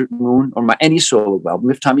made Desert Moon or any solo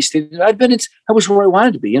album if Tommy stayed. I was where I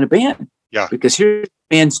wanted to be, in a band. Yeah. Because here's what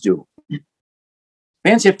bands do.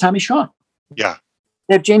 Bands have Tommy Shaw. Yeah.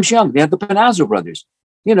 They have James Young. They have the Panazzo brothers.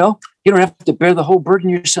 You don't have to bear the whole burden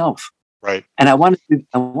yourself. Right. And I wanted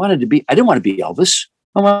to be, I didn't want to be Elvis.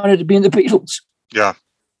 I wanted to be in the Beatles. Yeah.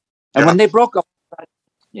 And when they broke up,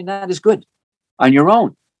 you're not as good on your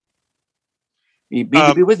own. You need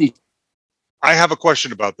to be with each. I have a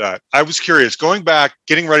question about that. I was curious, going back,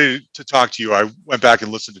 getting ready to talk to you, I went back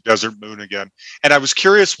and listened to Desert Moon again. And I was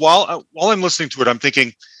curious, while I'm listening to it, I'm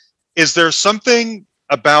thinking, is there something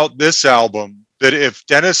about this album that if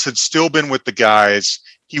Dennis had still been with the guys,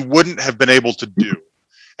 he wouldn't have been able to do?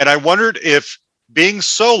 And I wondered if being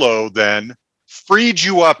solo then freed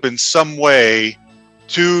you up in some way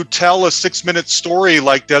to tell a 6-minute story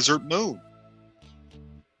like Desert Moon.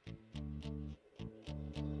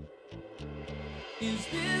 Is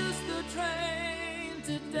this the train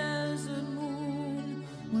to Desert Moon?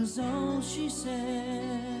 Was all she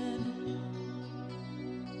said.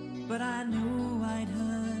 But I knew I'd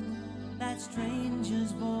heard that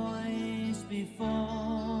stranger's voice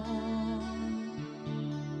before.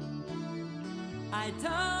 I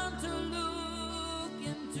turned to look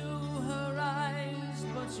into her eyes,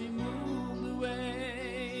 but she moved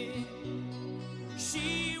away.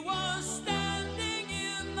 She was standing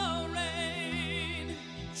in the rain,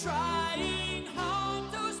 trying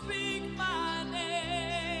hard to speak my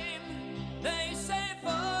name. They say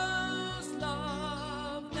first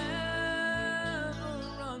love never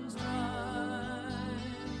runs dry.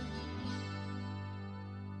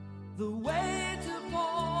 The way to pour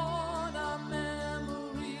our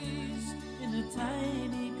memories into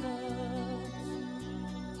tiny cups.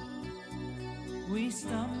 We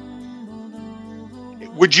stumbled over.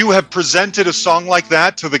 Would you have presented a song like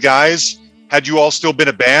that to the guys had you all still been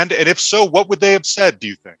a band? And if so, what would they have said, do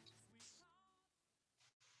you think?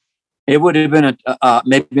 It would have been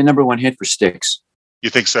maybe a number one hit for Styx. You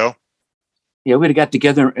think so? Yeah, we'd have got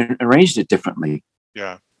together and arranged it differently.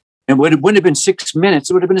 Yeah. And it wouldn't have been 6 minutes.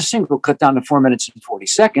 It would have been a single cut down to 4 minutes and 40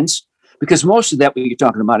 seconds, because most of that, what you're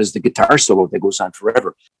talking about, is the guitar solo that goes on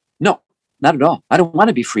forever. No, not at all. I don't want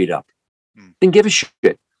to be freed up. Didn't give a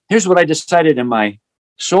shit. Here's what I decided in my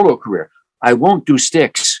solo career. I won't do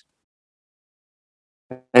Styx.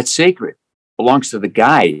 That's sacred. Belongs to the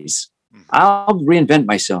guys. I'll reinvent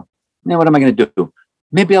myself. Now, what am I going to do?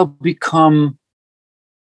 Maybe I'll become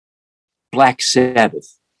Black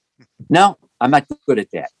Sabbath. No, I'm not good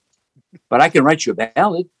at that. But I can write you a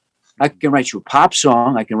ballad. I can write you a pop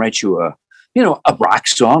song. I can write you a rock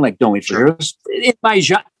song like Don't Wait for Heroes. In my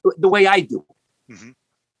genre, the way I do. Mm-hmm.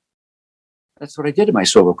 That's what I did in my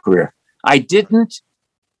solo career. I didn't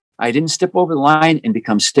step over the line and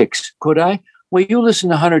become Styx. Could I? Well, you listen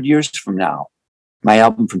 100 years from now, my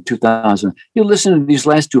album from 2000. You listen to these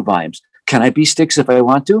last 2 volumes. Can I be Styx if I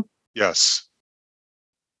want to? Yes.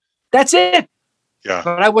 That's it. Yeah.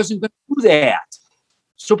 But I wasn't going to do that.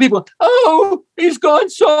 So people, oh, he's gone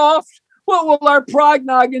soft. What will our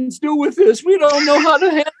prognoggins do with this? We don't know how to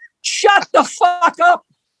handle. Shut the fuck up.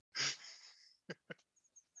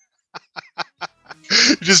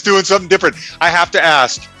 Just doing something different. I have to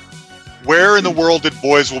ask, where in the world did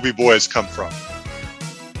Boys Will Be Boys come from?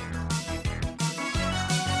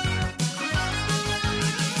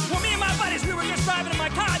 Well, me and my buddies, we were just driving in my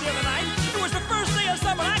car the other night. It was the first day of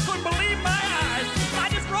summer, and I couldn't believe my eyes. I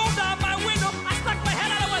just rolled down my window, I stuck my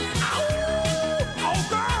head out, and went, ow! Oh,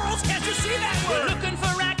 girls, can't you see that? We're looking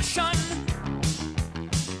for action,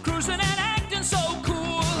 cruising and acting so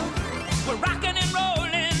cool. We're rocking and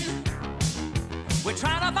rolling. We're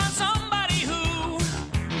trying to find somebody who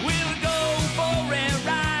will go for a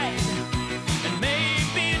ride. And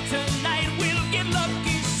maybe tonight we'll get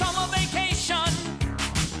lucky, summer vacation.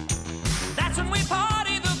 That's when we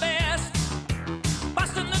party the best,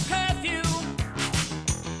 busting the curfew.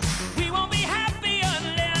 We won't be happy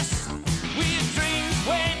unless we drink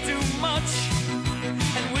way too much.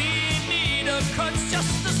 And we need a crutch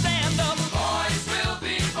just to stand up. Boys will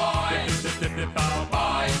be boys.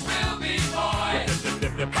 Boys will be boys.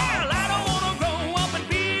 Hell, I don't want to grow up and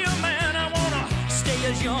be a man. I want to stay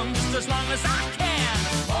as young just as long as I can.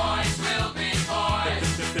 Boys will be boys.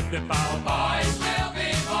 Boys will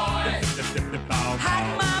be boys.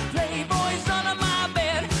 Hide my playboys under my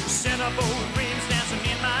bed. Cinnable dreams dancing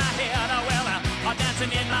in my head. Oh, well,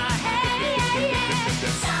 dancing in my head.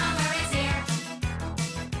 Summer is here.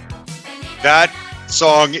 That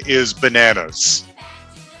song is bananas.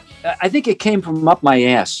 I think it came from up my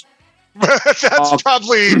ass.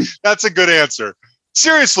 That's a good answer.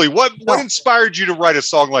 Seriously, what inspired you to write a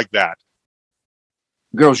song like that?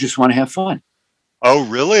 Girls just want to have fun. Oh,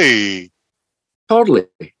 really? Totally.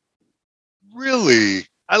 Really?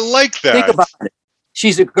 I like that. Think about it.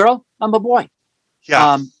 She's a girl. I'm a boy.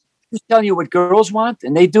 Yeah. Just telling you what girls want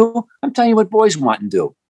and they do. I'm telling you what boys want and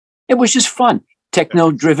do. It was just fun.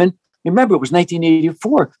 Techno driven. Remember, it was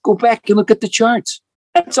 1984. Go back and look at the charts.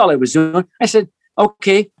 That's all I was doing. I said,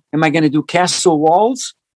 okay, am I going to do Castle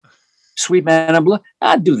Walls? Sweet Man and Blood?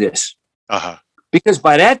 I'll do this. Uh-huh. Because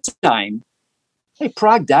by that time, hey,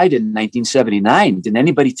 Prague died in 1979. Didn't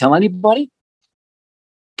anybody tell anybody?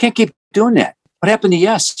 Can't keep doing that. What happened to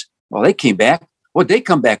Yes? Well, they came back. What'd they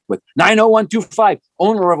come back with? 90125,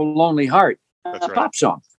 Owner of a Lonely Heart. That's right. Pop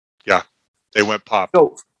song. Yeah, they went pop.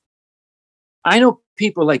 So I know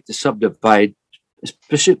people like to subdivide,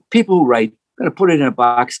 especially people who write, going to put it in a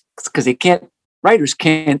box because writers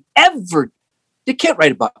can't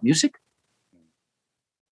write about music.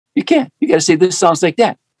 You can't. You got to say this sounds like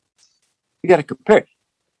that. You got to compare it.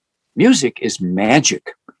 Music is magic.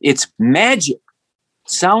 It's magic.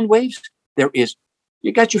 Sound waves.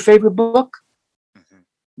 You got your favorite book?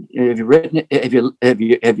 Have you written it? Have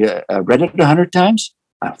you read it 100 times?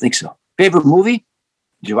 I don't think so. Favorite movie?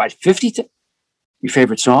 Did you watch 50 times? Your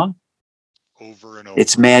favorite song? Over and over.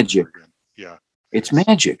 It's magic. Yeah. It's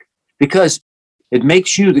magic because it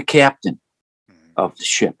makes you the captain of the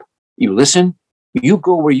ship. You listen, you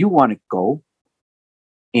go where you want to go,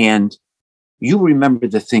 and you remember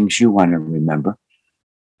the things you want to remember.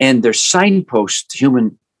 And there's signposts to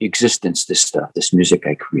human existence, this music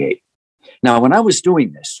I create. Now, when I was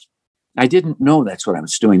doing this, I didn't know that's what I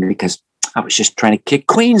was doing because I was just trying to kick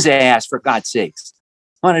Queen's ass, for God's sakes.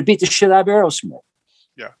 I wanted to beat the shit out of Aerosmith.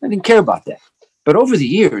 Yeah. I didn't care about that. But over the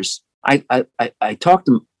years, I talked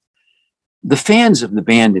to the fans of the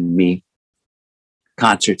band and me,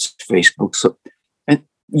 concerts, Facebook, and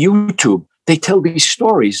YouTube. They tell these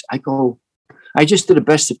stories. I just did a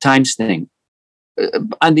best of times thing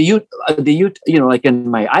on the like in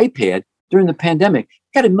my iPad during the pandemic.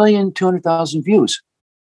 Got 1,200,000 views,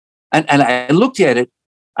 and I looked at it.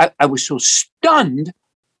 I was so stunned.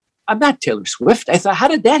 I'm not Taylor Swift. I thought, how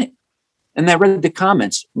did that happen? And I read the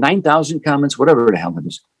comments, 9,000 comments, whatever the hell it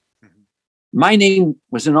is. My name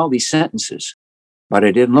was in all these sentences, but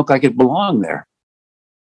it didn't look like it belonged there.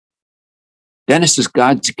 Dennis is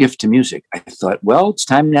God's gift to music. I thought, well, it's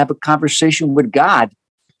time to have a conversation with God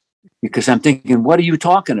because I'm thinking, what are you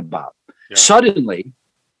talking about? Yeah. Suddenly,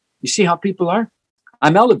 you see how people are?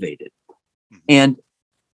 I'm elevated. And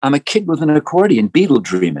I'm a kid with an accordion, Beatle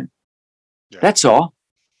dreaming. Yeah. That's all.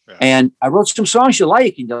 Yeah. And I wrote some songs you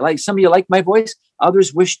like, and some of you like my voice.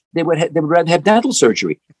 Others wish they would rather have dental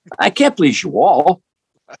surgery. I can't please you all.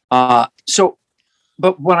 But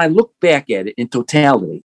when I look back at it in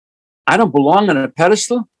totality, I don't belong on a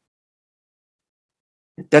pedestal.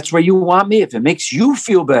 If that's where you want me, if it makes you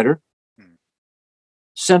feel better,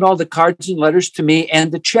 send all the cards and letters to me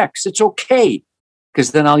and the checks. It's okay,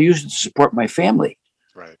 because then I'll use it to support my family.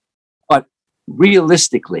 Right. But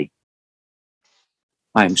realistically,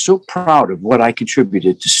 I am so proud of what I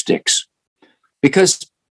contributed to Styx,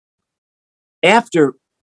 because after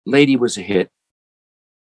Lady was a hit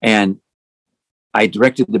and I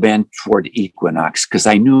directed the band toward Equinox, because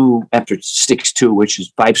I knew after Styx 2, which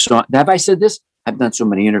is 5 songs. Have I said this? I've done so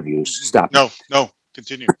many interviews. Stop. No,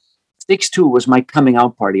 continue. Styx 2 was my coming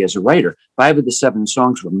out party as a writer. 5 of the 7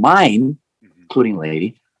 songs were mine, including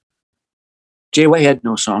Lady. Jay White had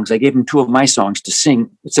no songs. I gave him 2 of my songs to sing.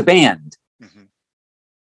 It's a band.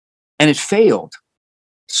 And it failed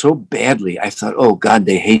so badly. I thought, oh, God,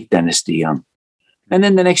 they hate Dennis DeYoung. And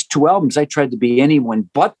then the next 2 albums, I tried to be anyone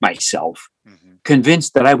but myself,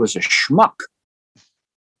 convinced that I was a schmuck.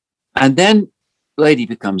 And then Lady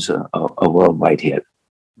becomes a worldwide hit.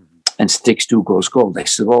 And Styx 2 goes gold. I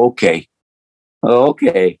said, oh, okay. I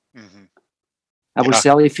was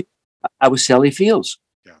Sally Fields.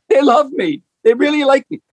 Yeah. They love me. They really like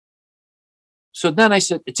me. So then I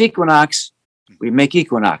said, it's Equinox. We make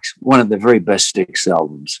Equinox, one of the very best Styx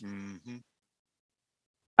albums.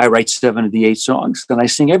 I write 7 of the 8 songs, then I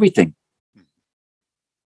sing everything.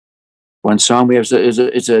 One song we have is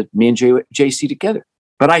me and JC together.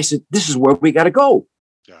 But I said, this is where we got to go.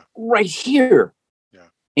 Yeah. Right here. Yeah.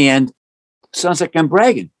 And sounds like I'm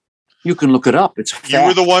bragging. You can look it up. It's a fact. You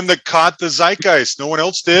were the one that caught the zeitgeist. No one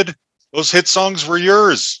else did. Those hit songs were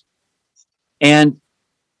yours. And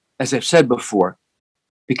as I've said before,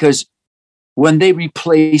 because when they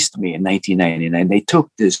replaced me in 1999, they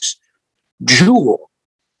took this jewel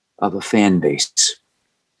of a fan base,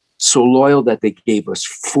 so loyal that they gave us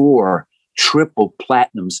 4 triple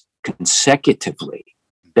platinums consecutively.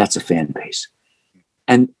 That's a fan base.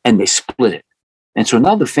 And they split it. And so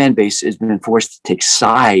now the fan base has been forced to take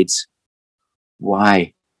sides.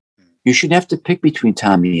 Why? You shouldn't have to pick between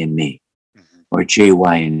Tommy and me, or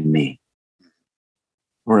JY and me.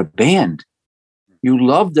 We're a band. You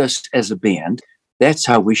loved us as a band. That's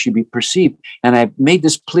how we should be perceived. And I've made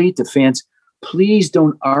this plea to fans, please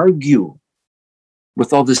don't argue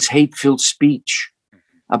with all this hate-filled speech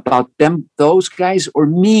about them, those guys, or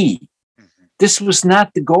me. This was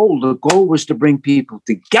not the goal. The goal was to bring people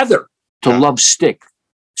together to love Styx.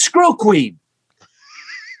 Screw Queen.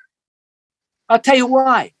 I'll tell you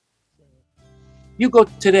why. You go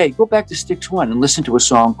back to Styx 1 and listen to a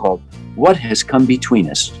song called What Has Come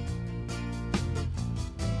Between Us.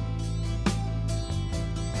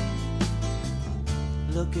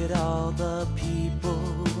 Look at all the people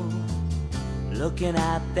looking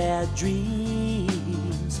at their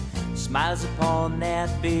dreams, smiles upon their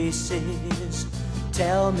faces.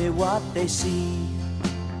 Tell me what they see.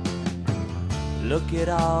 Look at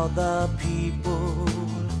all the people,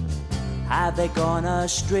 have they gone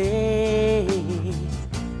astray?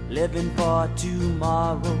 Living for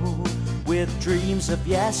tomorrow with dreams of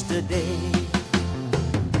yesterday.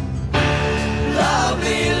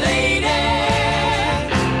 Lovely lady,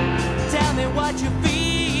 tell me what you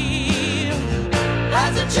feel.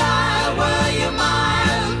 As a child, were you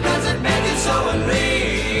mine? Does it make it so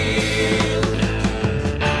unreal?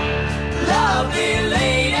 Lovely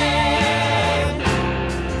lady,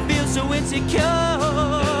 feel so insecure.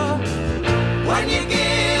 When you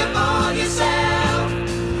give all yourself,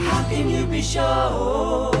 how can you be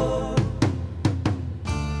sure?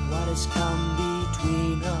 What has come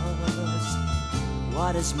between us?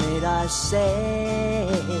 What has made us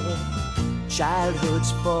sad?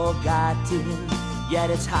 Childhood's forgotten, yet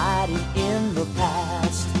it's hiding in the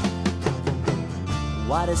past.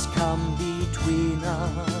 What has come between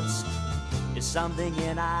us is something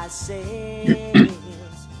in our sails.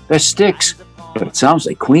 That Styx, but it sounds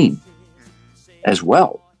like Queen as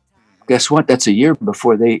well. Guess what? That's a year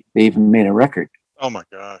before they even made a record. Oh my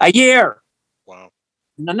God. A year. Wow.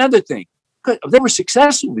 And another thing, they were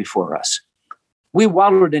successful before us. We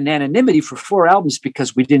wallowed in anonymity for 4 albums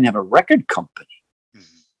because we didn't have a record company.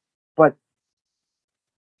 Mm-hmm. But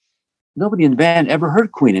nobody in the band ever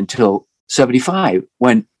heard Queen until 75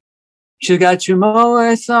 when She Got You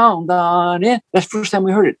More Song on It. That's the first time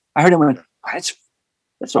we heard it. I heard it and went, that's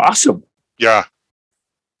awesome. Yeah.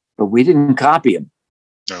 But we didn't copy them.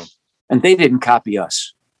 No. And they didn't copy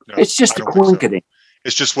us. No, it's just a coincidence.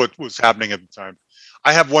 It's just what was happening at the time.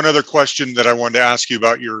 I have one other question that I wanted to ask you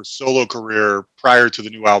about your solo career prior to the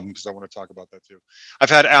new album, because I want to talk about that too. I've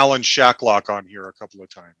had Alan Shacklock on here a couple of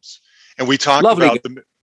times, and we talked about the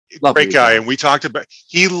great guy, and we talked about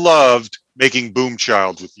he loved making Boom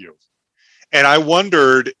Child with you, and I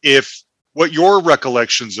wondered what your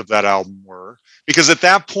recollections of that album were, because at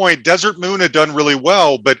that point Desert Moon had done really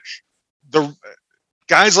well, but the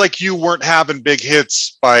guys like you weren't having big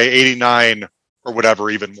hits by 89 or whatever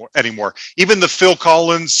anymore. Even the Phil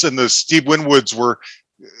Collins and the Steve Winwoods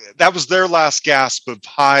that was their last gasp of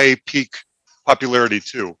high peak popularity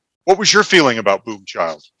too. What was your feeling about Boom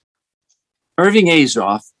Child? Irving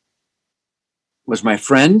Azoff was my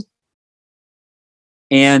friend,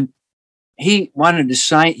 and he wanted to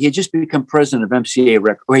sign. He had just become president of MCA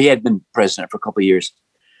Records, or he had been president for a couple of years.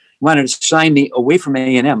 He wanted to sign me away from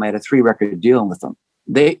A&M. I had a 3-record deal with them.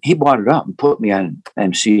 He bought it up and put me on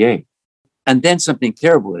MCA. And then something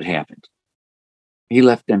terrible had happened. He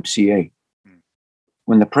left MCA.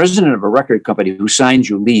 When the president of a record company who signs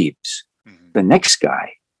you leaves, the next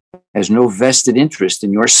guy has no vested interest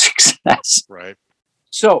in your success. Right.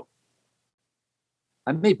 So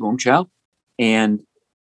I made Boom Child, and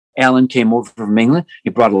Alan came over from England. He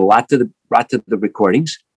brought a lot to the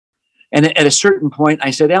recordings. And at a certain point, I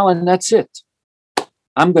said, Alan, that's it.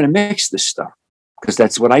 I'm going to mix this stuff because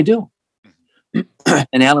that's what I do.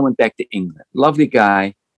 And Alan went back to England. Lovely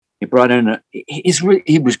guy. He brought in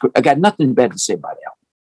he was good. I got nothing bad to say about Alan.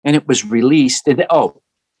 And it was released.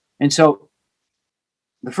 And so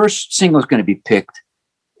the first single is going to be picked.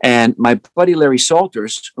 And my buddy Larry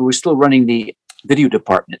Salters, who was still running the video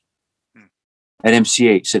department at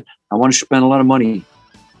MCA, said, I want to spend a lot of money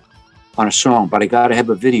on a song, but I got to have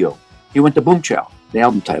a video. He went to Boom Child, the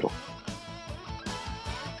album title.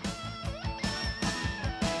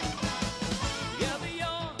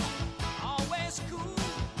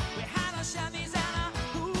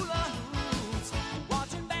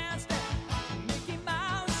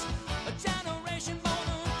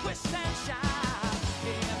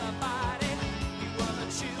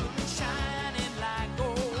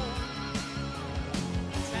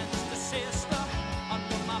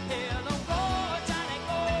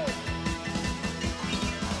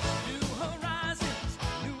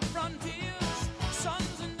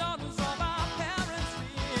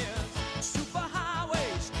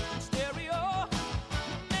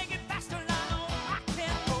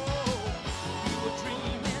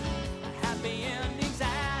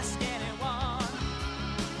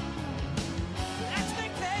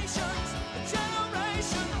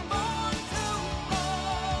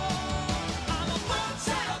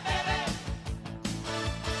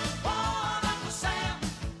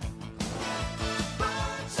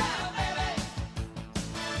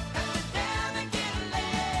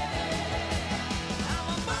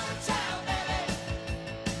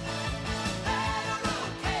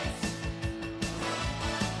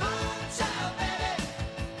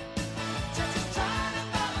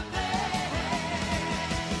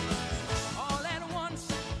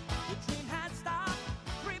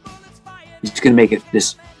 going to make it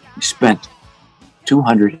this. We spent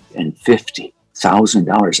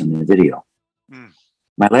 $250,000 on the video.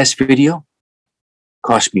 My last video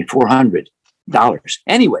cost me $400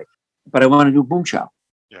 anyway, but I want to do Boom Chow.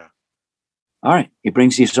 Yeah. All right. He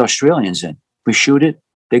brings these Australians in. We shoot it.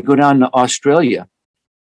 They go down to Australia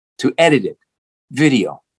to edit it.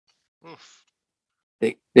 Video. Oof.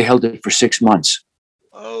 They held it for 6 months.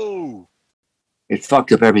 Oh. It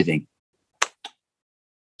fucked up everything.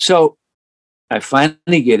 So I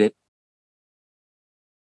finally get it.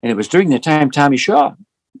 And it was during the time Tommy Shaw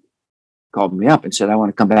called me up and said, I want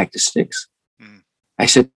to come back to Styx. I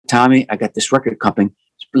said, Tommy, I got this record company.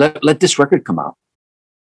 Let this record come out.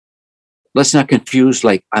 Let's not confuse,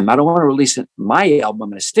 like, I don't want to release my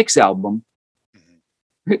album and a Styx album.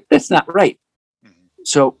 That's not right.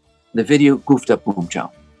 So the video goofed up Boom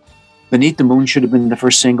Chow. Beneath the Moon should have been the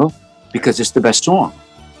first single because it's the best song.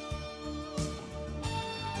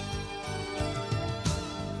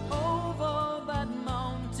 Over that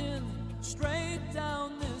mountain, straight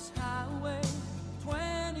down this highway,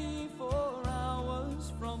 24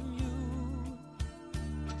 hours from you.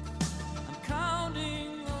 I'm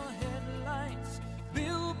counting the headlights,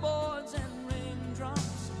 billboards and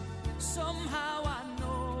raindrops. Somehow I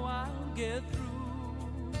know I'll get through.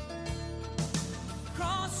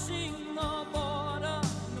 Crossing the border,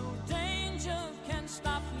 no danger can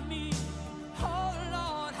stop me. Oh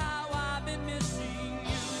Lord, how I've been missing you.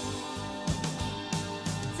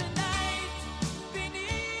 Tonight,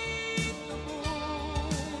 beneath the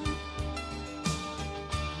moon,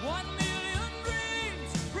 1,000,000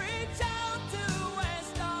 dreams reach out to a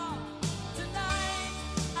star. Tonight,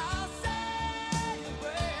 I'll say a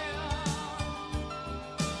prayer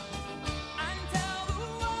and tell the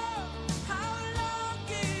world how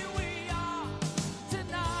lucky we are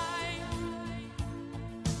tonight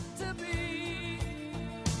to be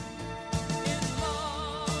in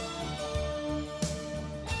love. To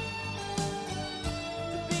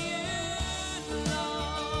be in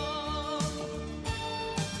love.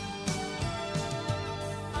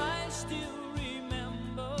 I still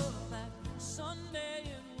remember that Sunday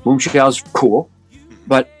in Boom Chow's cool,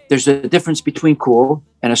 but there's a difference between cool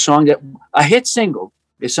and a song a hit single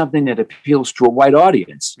is something that appeals to a wide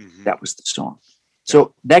audience. That was the song.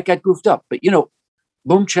 So that got goofed up. But,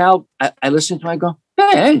 Boom Chow, I listen to it, I go,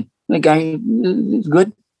 hey, the guy is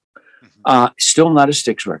good. Still not a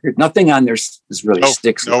Styx record. Nothing on there is really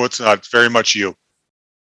Styx. No, it's not. It's very much you.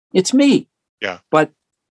 It's me. Yeah. But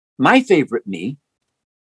my favorite me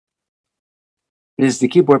is the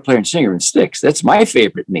keyboard player and singer in Styx. That's my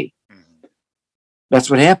favorite me. That's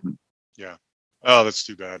what happened. Yeah. Oh, that's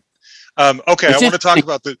too bad. Okay, I want to talk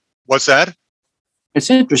about what's that? It's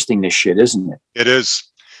interesting, this shit, isn't it? It is.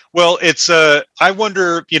 Well, it's, I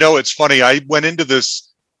wonder, it's funny. I went into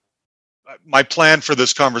this, my plan for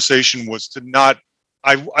this conversation was to not,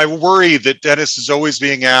 I worry that Dennis is always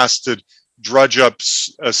being asked to drudge up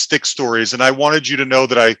Styx stories. And I wanted you to know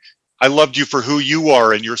that I loved you for who you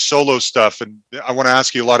are and your solo stuff. And I want to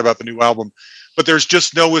ask you a lot about the new album, but there's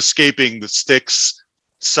just no escaping the Styx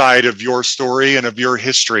side of your story and of your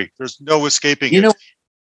history. There's no escaping it.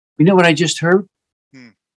 You know what I just heard?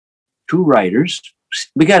 Two writers.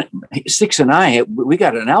 We got Styx and we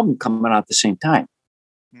got an album coming out at the same time.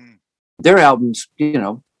 Their albums,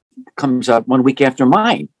 comes out 1 week after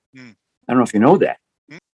mine. I don't know if you know that.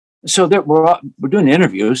 So we're doing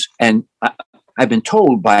interviews, and I've been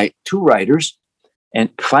told by two writers and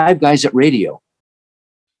 5 guys at radio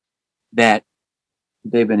that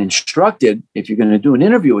they've been instructed, if you're going to do an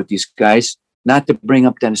interview with these guys, not to bring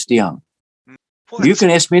up Dennis DeYoung. You can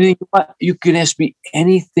ask me anything you want. You can ask me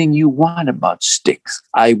anything you want about Styx.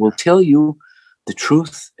 I will tell you the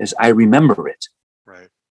truth as I remember it. Right.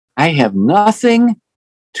 I have nothing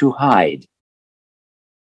to hide.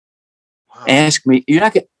 Wow. Ask me.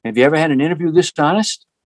 Have you ever had an interview this honest?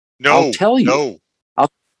 No. I'll tell you. No.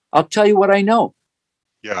 I'll tell you what I know.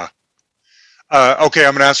 Yeah. Okay,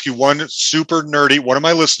 I'm going to ask you one super nerdy. One of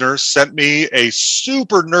my listeners sent me a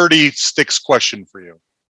super nerdy Styx question for you.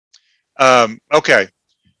 Okay.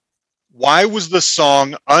 Why was the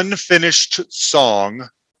song Unfinished Song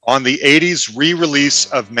on the 80s re-release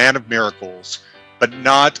of Man of Miracles, but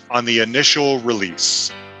not on the initial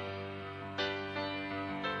release?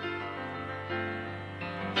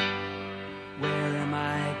 Where am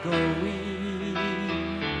I going?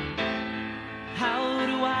 How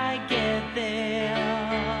do I get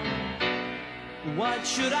there? What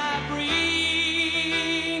should I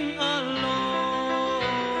bring along?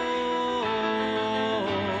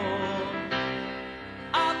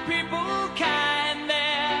 Are people kind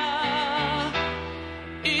there?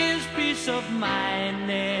 Is peace of mind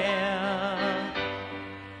there?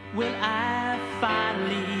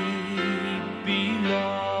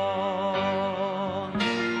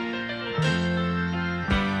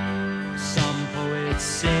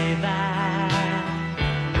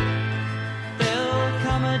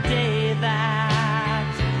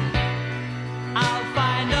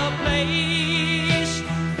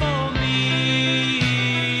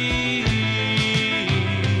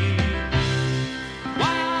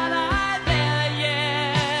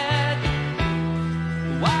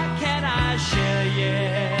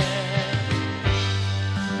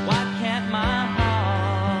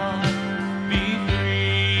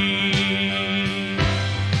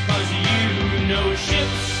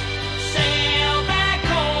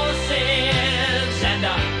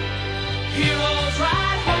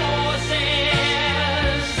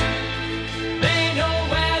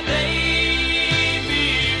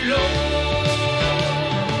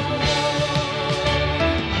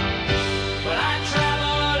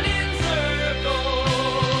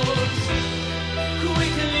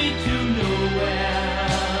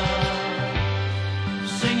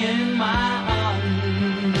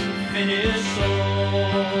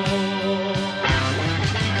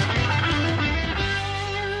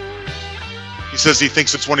 says he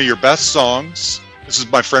thinks it's one of your best songs. This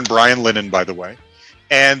is my friend Brian Lennon, by the way.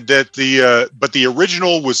 And that but the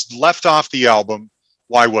original was left off the album.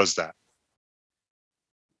 Why was that?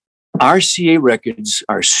 RCA Records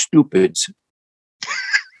are stupids.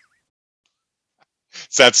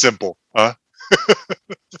 It's that simple, huh?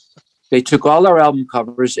 They took all our album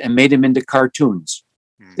covers and made them into cartoons.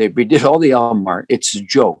 They redid all the album art. It's a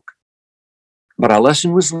joke. But our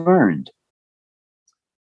lesson was learned.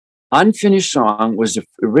 Unfinished Song was the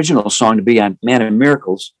original song to be on Man of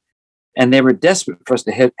Miracles. And they were desperate for us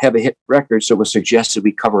to have a hit record. So it was suggested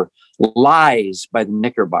we cover Lies by the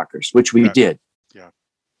Knickerbockers, which we did. Yeah.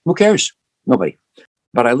 Who cares? Nobody.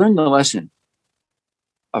 But I learned the lesson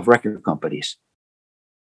of record companies.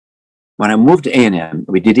 When I moved to A&M,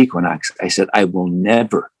 we did Equinox. I said, I will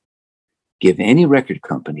never give any record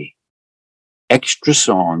company extra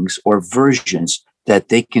songs or versions that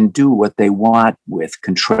they can do what they want with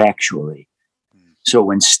contractually. So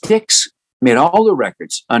when Styx made all the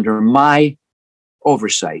records under my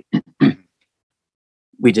oversight,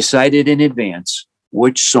 we decided in advance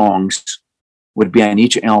which songs would be on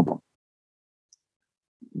each album.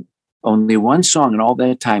 Only one song in all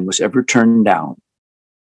that time was ever turned down.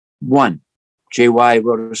 One, JY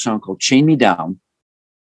wrote a song called Chain Me Down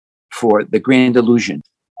for The Grand Illusion.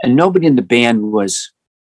 And nobody in the band was,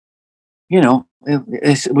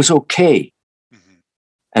 it was okay. Mm-hmm.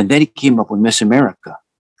 And then he came up with Miss America.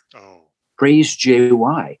 Oh. Praise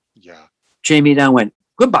JY. Yeah. Chain Me Down went,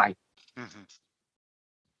 goodbye. Mm-hmm.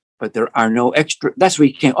 But there are no extra. That's where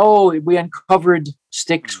he came. Oh, we uncovered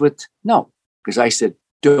Styx with, no. Because I said,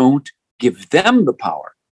 don't give them the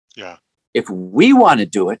power. Yeah. If we want to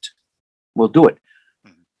do it, we'll do it.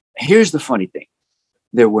 Mm-hmm. Here's the funny thing.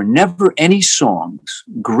 There were never any songs,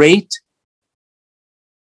 great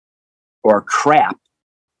or crap,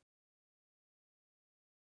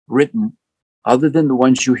 written other than the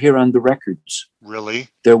ones you hear on the records. Really?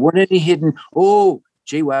 There weren't any hidden,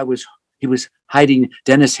 JY was hiding,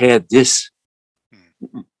 Dennis had this.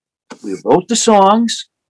 Mm-hmm. We wrote the songs,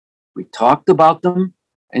 we talked about them,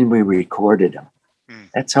 and we recorded them. Mm-hmm.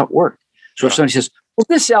 That's how it worked. So if somebody says, well,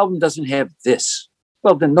 this album doesn't have this,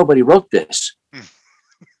 well, then nobody wrote this.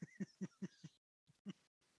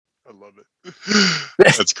 I love it.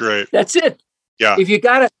 That's great. That's it. Yeah. If you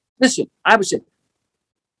got to, listen, I would say,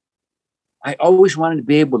 I always wanted to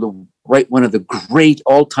be able to write one of the great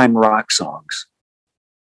all-time rock songs.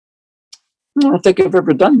 I don't think I've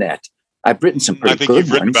ever done that. I've written some pretty good ones. I think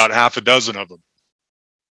you've written about half a dozen of them.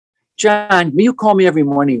 John, will you call me every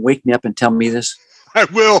morning, wake me up and tell me this? I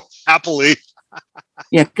will, happily.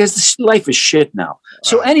 Yeah, because this life is shit now.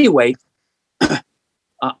 So anyway,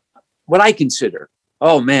 what I consider,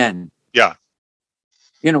 oh man. Yeah.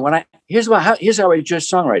 Here's how I judge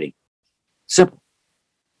songwriting. Simple.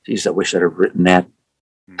 Geez, I wish I'd have written that.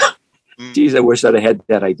 Mm-hmm. Geez, I wish I'd have had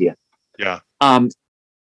that idea. Yeah. But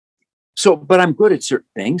I'm good at certain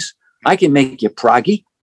things. I can make you proggy.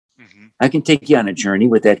 Mm-hmm. I can take you on a journey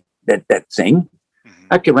with that thing. Mm-hmm.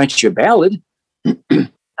 I can write you a ballad.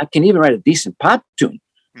 I can even write a decent pop tune.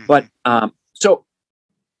 Mm-hmm. But so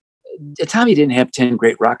Tommy didn't have 10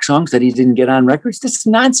 great rock songs that he didn't get on records. That's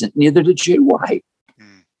nonsense. Neither did JY.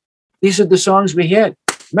 Mm. These are the songs we had.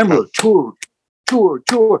 Remember, tour,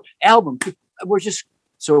 album.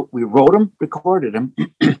 So we wrote them, recorded them,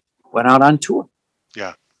 went out on tour.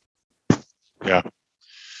 Yeah. Yeah.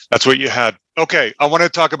 That's what you had. Okay. I want to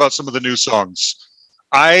talk about some of the new songs.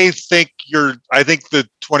 I think the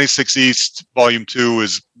 26 East Volume 2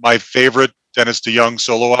 is my favorite Dennis DeYoung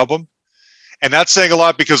solo album. And that's saying a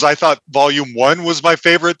lot because I thought Volume 1 was my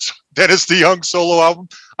favorite Dennis DeYoung solo album.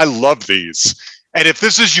 I love these. And if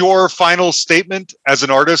this is your final statement as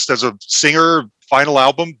an artist, as a singer, final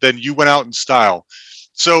album, then you went out in style.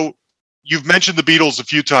 So you've mentioned the Beatles a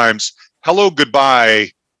few times. Hello,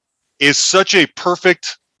 Goodbye is such a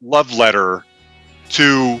perfect love letter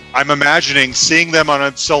to, I'm imagining, seeing them on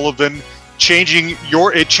Unsullivan,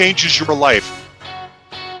 it changes your life.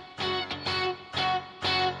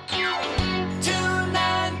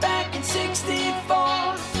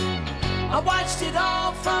 I watched it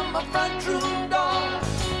all from my front room door.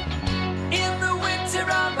 In the winter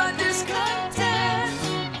of my discontent,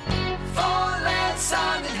 for that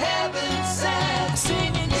song that heaven sent,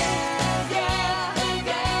 singing yeah, yeah, the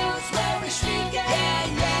girls where we street, yeah,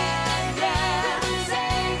 yeah, yeah. There's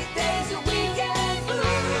 8 days a weekend,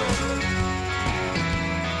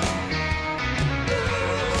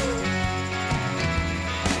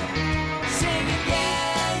 singing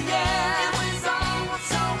yeah, yeah. It was all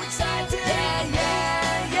so exciting.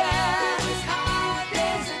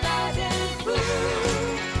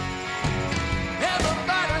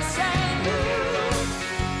 Everybody sang.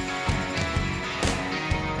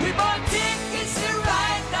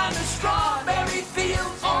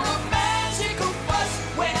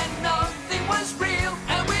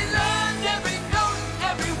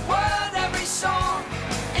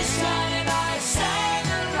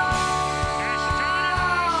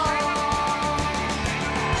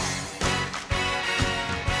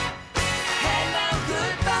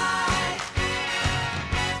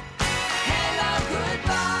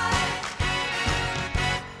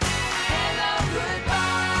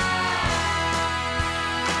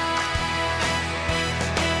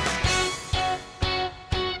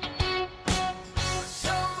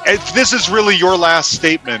 if this is really your last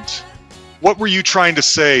statement, what were you trying to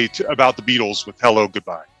say about the Beatles with Hello,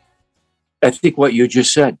 Goodbye? I think what you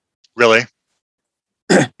just said. Really?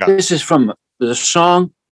 Yeah. This is from the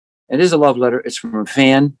song. It is a love letter. It's from a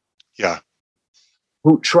fan. Yeah.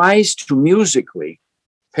 Who tries to musically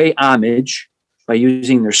pay homage by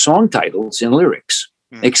using their song titles and lyrics,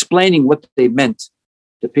 explaining what they meant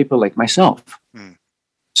to people like myself.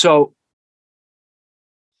 So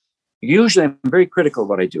usually I'm very critical of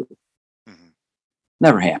what I do.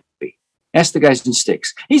 Never happy. Ask the guys in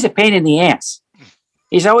Styx. He's a pain in the ass.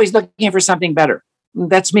 He's always looking for something better.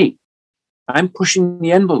 That's me. I'm pushing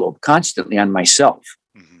the envelope constantly on myself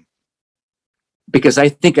because I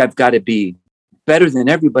think I've got to be better than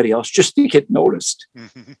everybody else just to get noticed.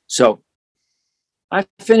 So I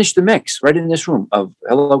finished the mix right in this room of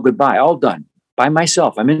Hello, Goodbye, all done by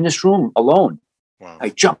myself. I'm in this room alone. Wow. I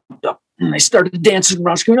jumped up and I started dancing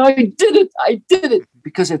around screaming, I did it. I did it.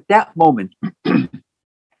 Because at that moment,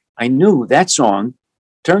 I knew that song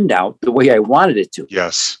turned out the way I wanted it to.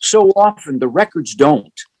 Yes. So often the records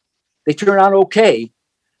don't. They turn out okay,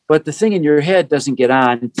 but the thing in your head doesn't get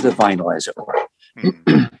on to the vinyl, as it were.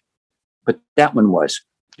 But that one was.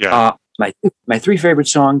 Yeah. My three favorite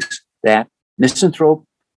songs, that, Misanthrope,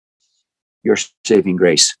 Your Saving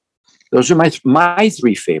Grace. Those are my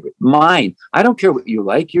three favorite. Mine. I don't care what you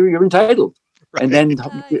like. You're entitled. Right. And then, it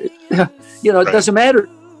doesn't matter.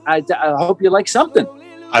 I hope you like something.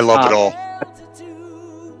 I love it all.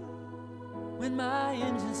 When my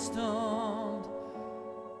engine stormed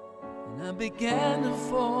and I began to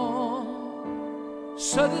fall,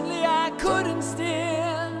 suddenly I couldn't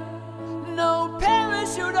steer. No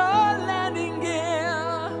parachute or landing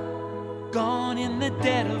gear, gone in the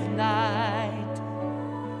dead of night.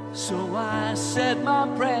 So I said my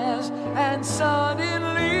prayers and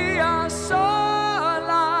suddenly I saw a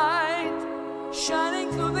light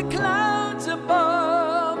shining through the clouds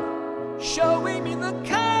above, showing me the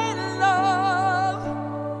kind of love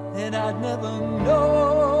that I'd never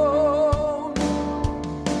known.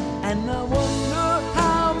 And I wonder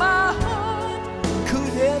how my heart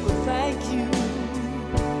could ever thank you.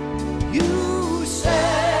 You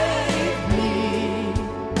saved me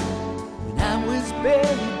when I was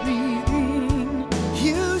barely breathing.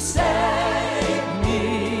 You saved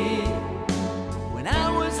me when I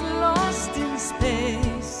was lost in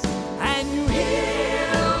space. And you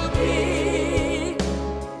healed me.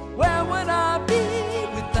 Where would I be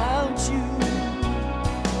without you?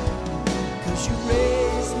 'Cause you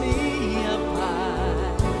raised me up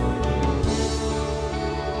high.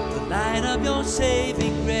 The light of your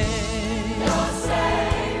saving grace. Your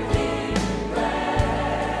saving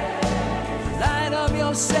grace. The light of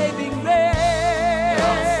your saving grace.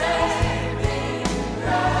 Your saving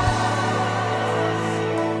grace.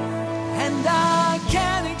 And I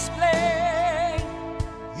can't explain.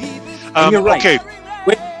 Even you're right. Okay.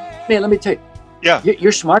 Wait, let me tell you. Yeah.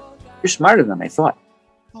 You're smart. You're smarter than I thought.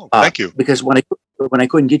 Oh, thank you. Because when I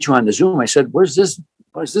couldn't get you on the Zoom, I said, "Where's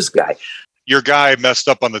this guy?" Your guy messed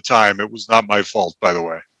up on the time. It was not my fault, by the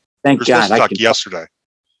way. Thank We were God. supposed to talk yesterday.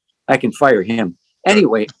 I can fire him.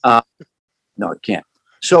 Anyway, no, it can't.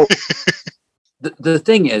 So the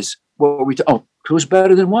thing is, what were we? Two's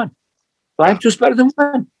better than one. 5-2's better than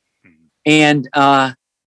one. And as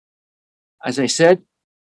I said,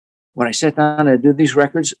 when I sat down to do these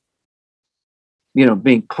records,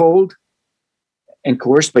 being pulled and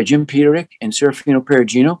coerced by Jim Peterick and Serafino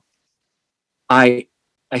Perugino,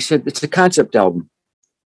 I said, it's a concept album.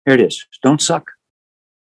 Here it is. Don't suck.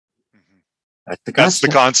 That's the concept. That's the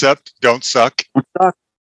concept. Don't suck. Don't suck.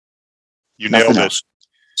 You Nothing nailed it. else.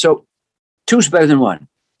 So 2's better than 1.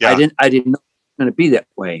 Yeah. I didn't know it was going to be that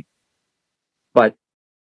way, but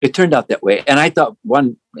it turned out that way. And I thought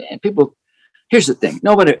here's the thing.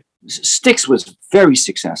 Styx was very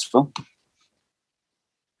successful.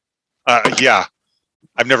 Yeah.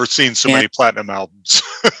 I've never seen so many platinum albums.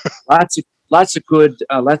 Lots of good,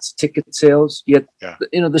 lots of ticket sales. Yet,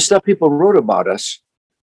 the stuff people wrote about us,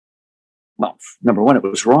 well, number one, it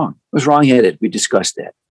was wrong. It was wrong-headed. We discussed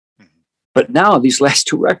that. But now these last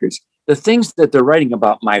 2 records, the things that they're writing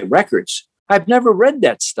about my records, I've never read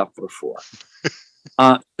that stuff before.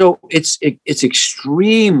 So it's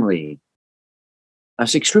extremely, I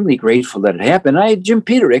was extremely grateful that it happened. Jim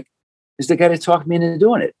Peterick is the guy that talked me into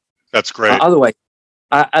doing it. That's great. Otherwise,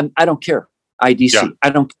 I don't care. IDC. Yeah. I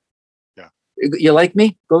don't. Yeah. You like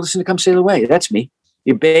me? Go listen to Come Sail Away. That's me.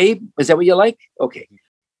 You babe? Is that what you like? Okay.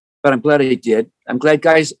 But I'm glad I did. I'm glad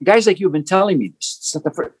guys like you have been telling me this. It's not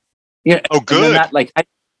the first. Oh, good.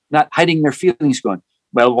 Not hiding their feelings. Going,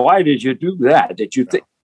 well, why did you do that? Did you think?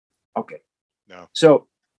 Okay. No. So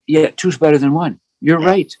 2's better than 1. You're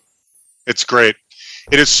right. It's great.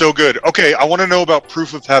 It is so good. Okay, I want to know about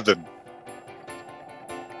Proof of Heaven.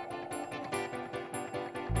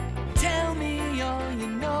 Tell me all you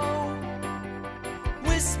know.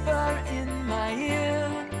 Whisper in my ear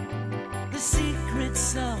the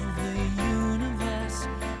secrets of the universe.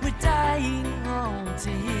 We're dying all to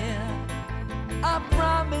hear. I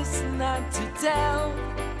promise not to tell.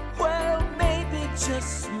 Well, maybe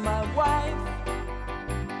just my wife.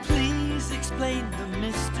 Please explain the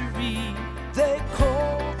mystery they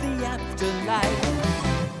call the afterlife.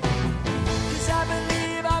 'Cause I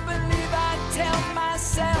believe I tell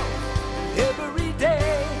myself every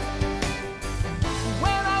day.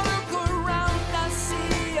 When I look around, I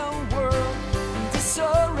see a world in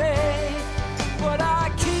disarray. But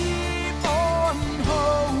I keep on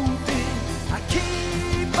hoping, I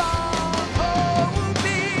keep on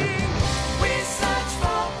hoping. We search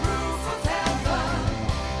for proof of heaven.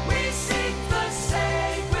 We seek the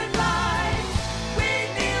sacred light. We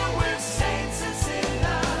kneel with saints and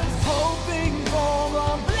sinners, hoping for the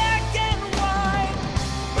black and white.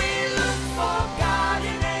 We look for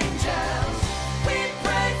guardian angels. We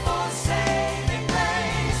pray for saving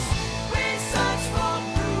grace. We search for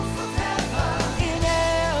proof of heaven in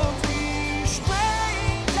every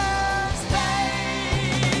stranger's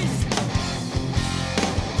face.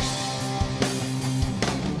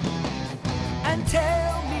 And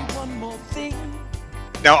tell me one more thing.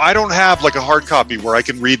 Now, I don't have like a hard copy where I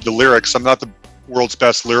can read the lyrics. I'm not the world's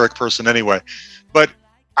best lyric person anyway. But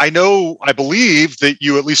I believe that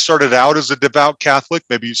you at least started out as a devout Catholic.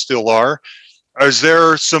 Maybe you still are. Is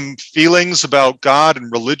there some feelings about God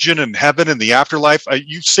and religion and heaven and the afterlife?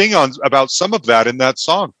 You sing about some of that in that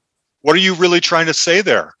song. What are you really trying to say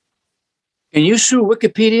there? Can you sue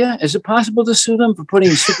Wikipedia? Is it possible to sue them for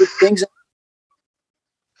putting stupid things?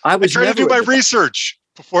 I I was try to do never. my research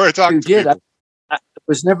before I talk You to did. people. I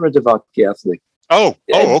was never a devout Catholic Oh,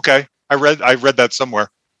 okay. I read that somewhere.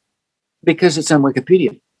 because it's on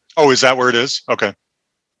Wikipedia. Oh, is that where it is? Okay.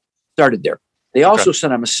 Started there. They also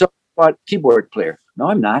said I'm a self-taught keyboard player. No,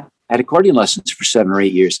 I'm not. I had accordion lessons for 7 or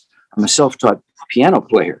 8 years. I'm a self-taught piano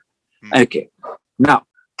player. Okay. Now,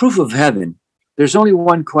 Proof of Heaven. There's only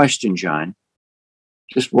one question, John.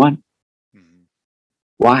 Just one. Mhm.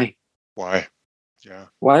 Why? Why? Yeah.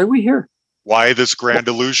 Why are we here? Why this grand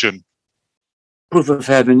illusion? Proof of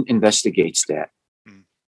Heaven investigates that. Mm.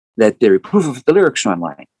 That theory. Proof of the lyrics are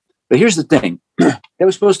online. But here's the thing. That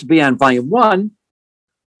was supposed to be on volume 1.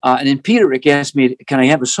 And then Peterick asked me, can I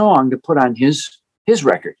have a song to put on his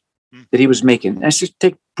record that he was making? And I said,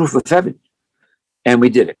 take Proof of Heaven. And we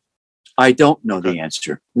did it. I don't know the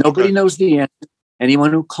answer. Nobody knows the answer.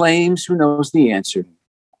 Anyone who claims who knows the answer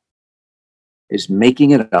is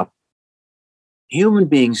making it up. Human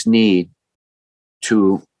beings need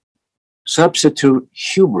to substitute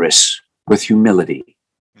hubris with humility.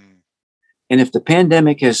 Mm. And if the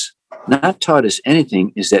pandemic has not taught us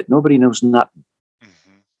anything, is that nobody knows nothing.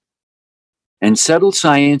 Mm-hmm. And settled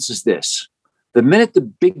science is this. The minute the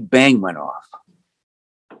Big Bang went off,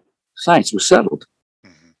 science was settled.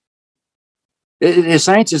 Mm-hmm.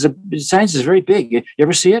 Science is very big. You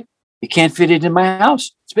ever see it? You can't fit it in my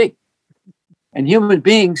house. It's big. And human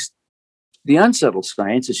beings, the unsettled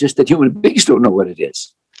science is just that human beings don't know what it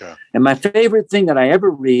is. Yeah. And my favorite thing that I ever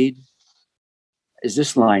read is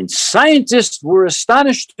this line: scientists were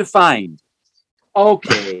astonished to find.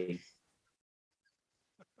 Okay.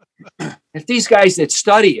 If these guys that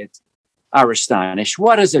study it are astonished,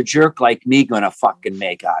 what is a jerk like me going to fucking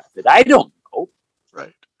make out of it? I don't know.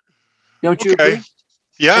 Right. Don't you agree?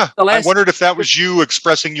 Yeah. The last- I wondered if that was you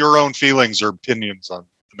expressing your own feelings or opinions on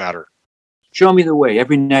the matter. Show me the way.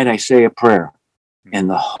 Every night I say a prayer in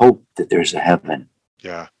the hope that there's a heaven.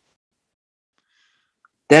 Yeah.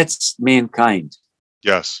 That's mankind.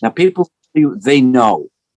 Yes. Now, people, they know.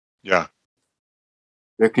 Yeah.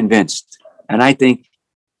 They're convinced. And I think,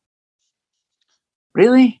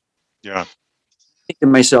 really? Yeah. I think to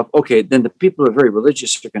myself, okay, then the people who are very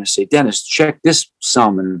religious are going to say, Dennis, check this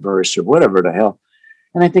psalm and verse or whatever the hell.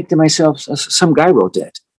 And I think to myself, some guy wrote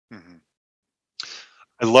that. Mm-hmm.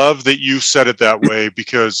 I love that you said it that way,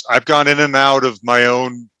 because I've gone in and out of my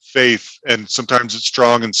own faith, and sometimes it's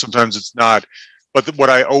strong and sometimes it's not. But what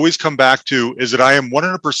I always come back to is that I am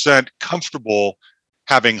 100% comfortable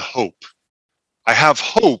having hope. I have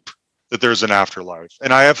hope that there's an afterlife,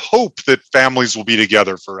 and I have hope that families will be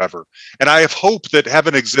together forever. And I have hope that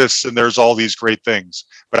heaven exists and there's all these great things,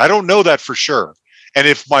 but I don't know that for sure. And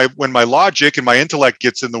when my logic and my intellect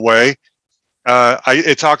gets in the way,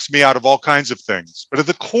 it talks me out of all kinds of things. But at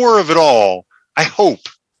the core of it all, I hope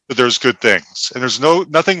that there's good things, and there's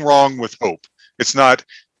nothing wrong with hope. It's not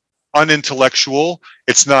unintellectual.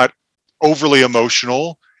 It's not overly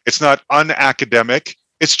emotional. It's not unacademic.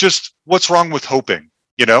 It's just what's wrong with hoping,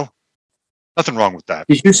 you know? Nothing wrong with that.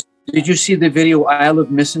 Did you see the video Isle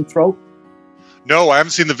of Misanthrope? No, I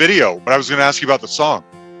haven't seen the video, but I was going to ask you about the song.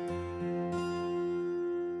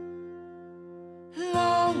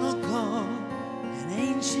 Long ago, in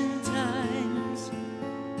ancient times,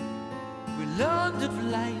 we learned of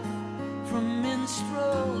life from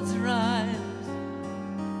minstrels' rhymes.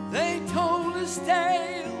 They told us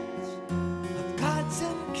tales of gods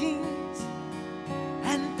and kings,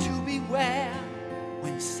 and to beware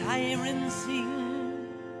when sirens sing.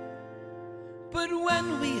 But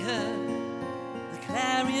when we heard the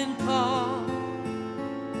clarion call,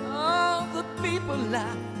 all the people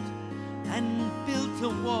laughed and built a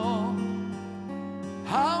wall.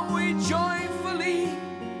 How we joyfully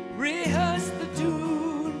rehearsed the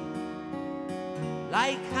tune,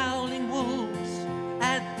 like howling wolves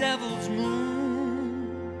at devil's moon.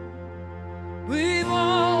 We've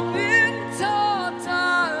all been taught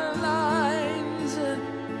our lines,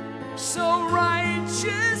 so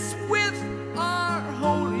righteous with our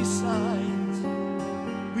holy signs.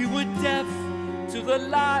 We were deaf to the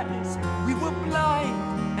lies, we were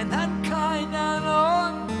blind and unkind and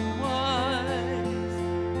unwise.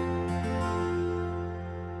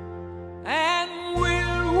 And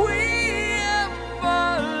will we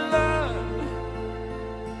ever learn?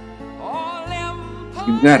 All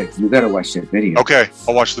empires. You gotta watch that video. Okay,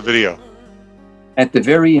 I'll watch the video. At the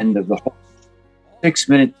very end of the whole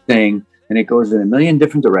 6-minute thing, and it goes in a million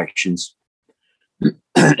different directions.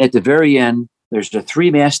 At the very end, there's a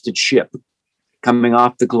 3-masted ship coming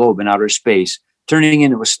off the globe in outer space, turning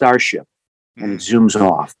into a starship, and it zooms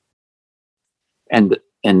off. And the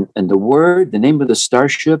name of the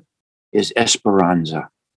starship is Esperanza.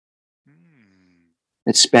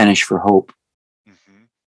 It's Spanish for hope.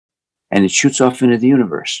 And it shoots off into the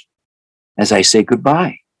universe as I say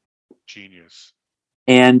goodbye. Genius.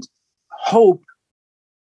 And hope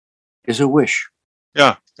is a wish.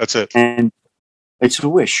 Yeah, that's it. And it's a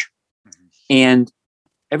wish. And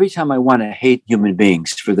every time I want to hate human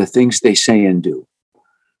beings for the things they say and do,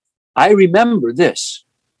 I remember this.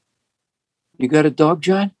 You got a dog,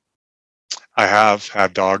 John? I have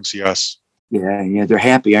had dogs, yes. Yeah, they're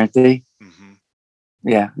happy, aren't they?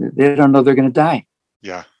 Yeah, they don't know they're going to die.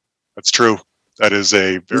 Yeah, that's true. That is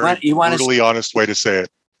a very brutally honest way to say it.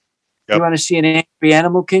 Yep. You want to see an angry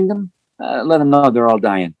animal kingdom? Let them know they're all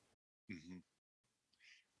dying.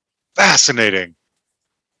 Fascinating.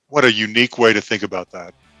 What a unique way to think about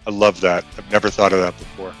that. I love that. I've never thought of that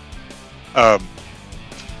before.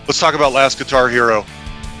 Let's talk about Last Guitar Hero.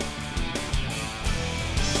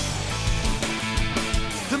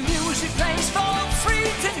 The music plays for free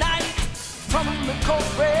tonight from the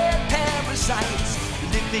corporate parasites,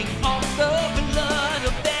 living off the blood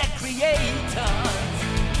of their creators.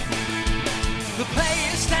 The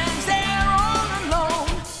player stands there all alone,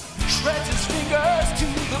 shreds his fingers to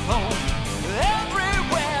the bone.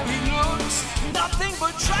 Everywhere he looks, nothing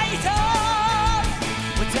but traitors.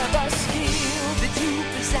 Whatever skill that you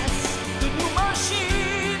possess, the new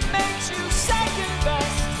machine makes you second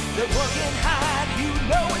best. They're working hard, you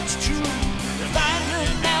know it's true. They're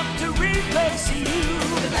finding out to replace you.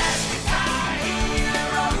 The last guitar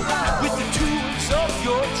hero with the tools of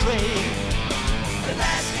your trade. The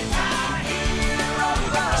last guitar hero,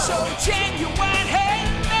 so genuine,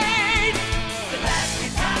 handmade. The last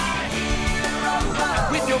guitar hero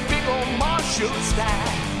with your big old Marshall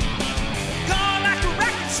style. Gone like a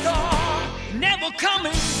record store, never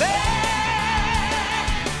coming back.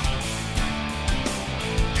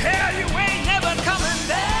 Hell, you ain't never coming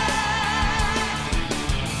back.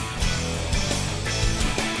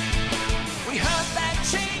 We heard that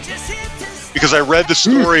changes hit this. Because I read the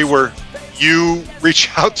story where you reach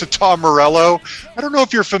out to Tom Morello. I don't know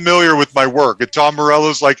if you're familiar with my work. And Tom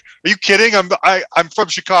Morello's like, "Are you kidding? I'm from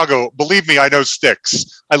Chicago. Believe me, I know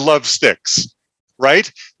Styx. I love Styx."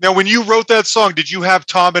 Right? Now, when you wrote that song, did you have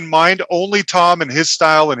Tom in mind? Only Tom and his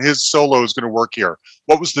style and his solo is going to work here.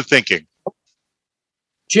 What was the thinking?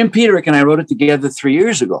 Jim Peterick and I wrote it together 3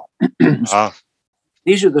 years ago.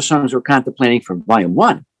 These are the songs we're contemplating for volume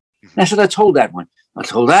 1. And I said, let's hold that one.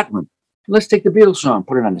 Let's take the Beatles song,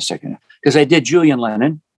 put it on the second. Because I did Julian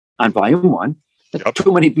Lennon on volume 1. Yep.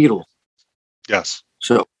 Too many Beatles. Yes.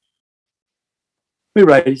 So we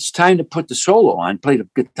write, it's time to put the solo on, play the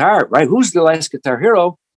guitar, right? Who's the last guitar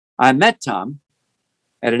hero? I met Tom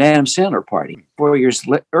at an Adam Sandler party 4 years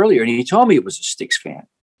earlier, and he told me he was a Styx fan.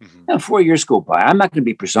 Now, 4 years go by. I'm not going to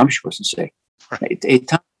be presumptuous and say, hey,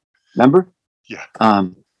 Tom, remember? Yeah.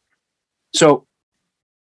 So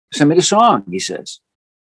send me the song, he says.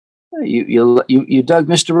 You dug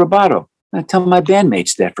Mr. Roboto. I tell my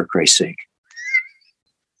bandmates that, for Christ's sake.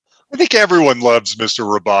 I think everyone loves Mr.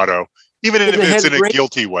 Roboto, even if it's in a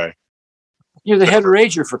guilty way. You're the head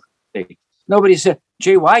rager, for Christ's sake. Nobody said,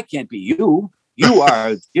 JY can't be you. You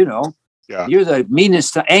are, Yeah. You're the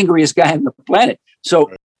meanest, angriest guy on the planet.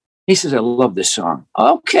 So he says, I love this song.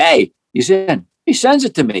 Okay. He's in. He sends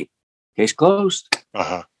it to me. Case closed.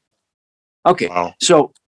 Uh-huh. Okay. Wow.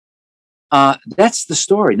 So that's the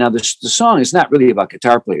story. Now, the song is not really about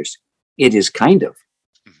guitar players. It is kind of.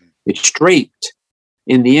 Mm-hmm. It's draped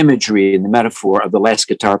in the imagery and the metaphor of the last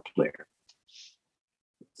guitar player.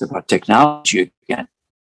 It's about technology again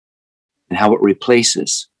and how it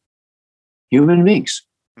replaces human beings.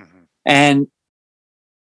 Mm-hmm. And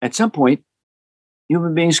at some point,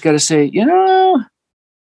 human beings got to say,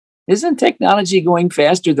 isn't technology going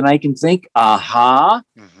faster than I can think? Aha.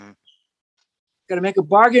 Mm-hmm. Got to make a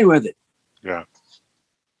bargain with it. Yeah.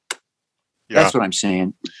 That's what I'm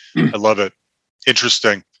saying. I love it.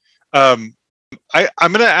 Interesting. I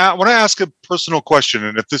want to ask a personal question,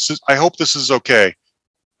 and I hope this is okay.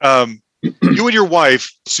 You and your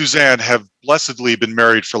wife, Suzanne, have blessedly been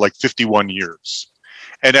married for like 51 years.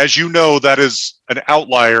 And as you know, that is an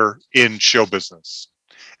outlier in show business.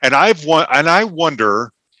 And I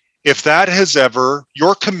wonder if that has ever,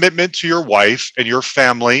 your commitment to your wife and your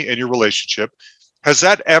family and your relationship, has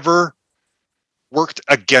that ever worked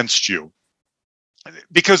against you?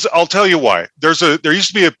 Because I'll tell you why. There used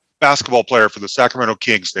to be a basketball player for the Sacramento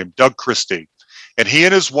Kings named Doug Christie, and he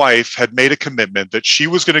and his wife had made a commitment that she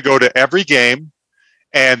was going to go to every game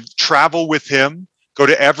and travel with him, go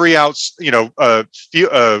to every road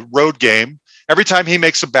game. Every time he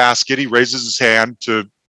makes a basket, he raises his hand to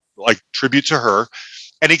like tribute to her.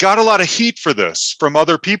 And he got a lot of heat for this from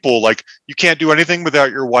other people. Like, you can't do anything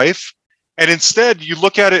without your wife. And instead, you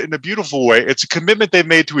look at it in a beautiful way. It's a commitment they've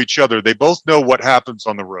made to each other. They both know what happens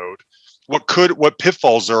on the road, what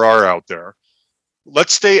pitfalls there are out there.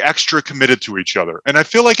 Let's stay extra committed to each other. And I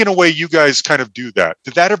feel like in a way you guys kind of do that.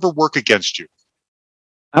 Did that ever work against you?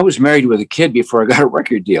 I was married with a kid before I got a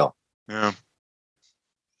record deal. Yeah.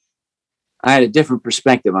 I had a different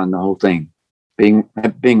perspective on the whole thing, being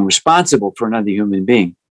responsible for another human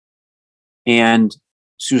being. And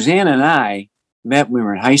Suzanne and I met when we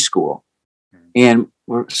were in high school, and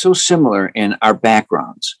we're so similar in our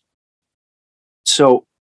backgrounds. So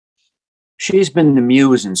she's been the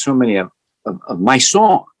muse in so many of my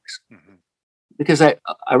songs, because I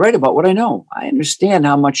write about what I know. I understand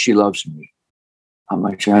how much she loves me, how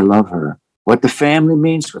much I love her, what the family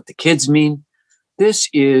means, what the kids mean. This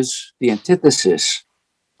is the antithesis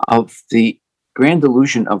of the grand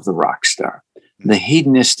illusion of the rock star, the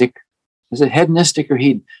hedonistic. Is it hedonistic or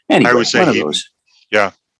hedon? Anyway, I would say one of hedon. those.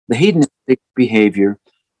 Yeah. The hedonistic behavior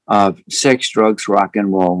of sex, drugs, rock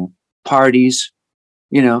and roll, parties,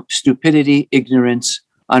 stupidity, ignorance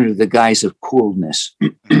under the guise of coolness.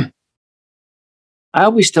 I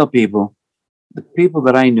always tell people, the people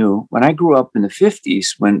that I knew when I grew up in the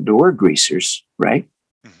 50s, when there were greasers, right?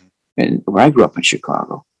 Mm-hmm. And when I grew up in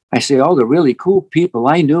Chicago, I say all the really cool people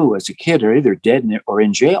I knew as a kid are either dead or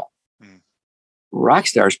in jail. Mm-hmm. Rock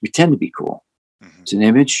stars pretend to be cool. Mm-hmm. It's an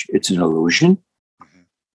image. It's an illusion. Mm-hmm.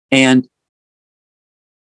 And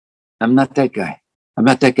I'm not that guy. I'm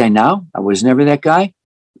not that guy now. I was never that guy.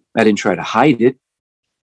 I didn't try to hide it.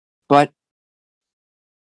 But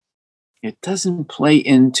it doesn't play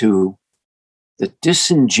into the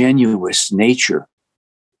disingenuous nature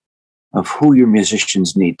of who your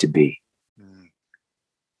musicians need to be. Mm-hmm.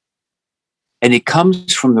 And it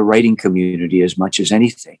comes from the writing community as much as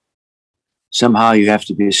anything. Somehow you have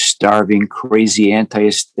to be a starving, crazy,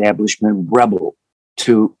 anti-establishment rebel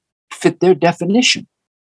to fit their definition.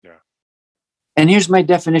 Yeah. And here's my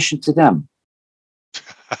definition to them.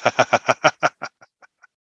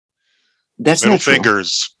 That's Middle not true.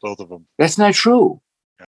 fingers, both of them. That's not true.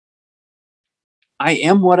 Yeah. I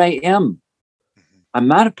am what I am. Mm-hmm. I'm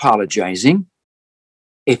not apologizing.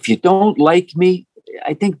 If you don't like me,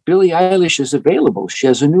 I think Billie Eilish is available. She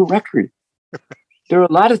has a new record. There are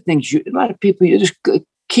a lot of things, a lot of people,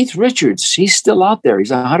 Keith Richards, he's still out there. He's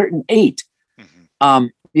 108. Mm-hmm.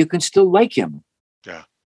 You can still like him. Yeah.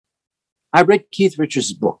 I read Keith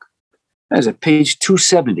Richards' book. That was at page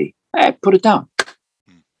 270. I put it down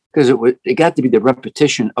because it got to be the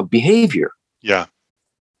repetition of behavior. Yeah.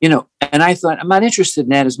 And I thought, I'm not interested in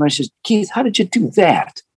that as much as, Keith, how did you do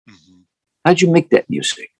that? Mm-hmm. How did you make that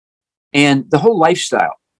music? And the whole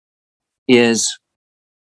lifestyle has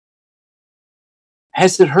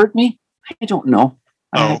it hurt me? I don't know.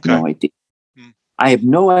 I have no idea. Mm. I have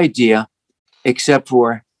no idea, except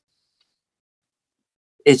for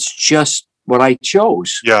it's just what I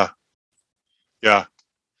chose. Yeah. Yeah.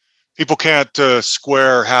 People can't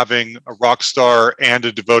square having a rock star and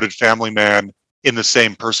a devoted family man in the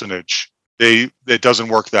same personage. It doesn't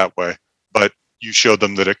work that way, but you showed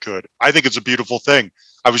them that it could. I think it's a beautiful thing.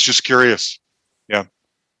 I was just curious. Yeah.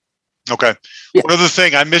 Okay. Yeah. One other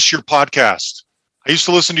thing, I miss your podcast. I used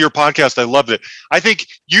to listen to your podcast. I loved it. I think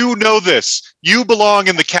you know this. You belong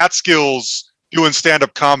in the Catskills doing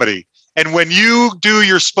stand-up comedy. And when you do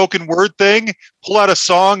your spoken word thing, pull out a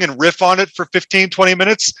song and riff on it for 15, 20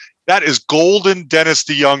 minutes, that is golden Dennis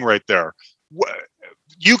DeYoung right there.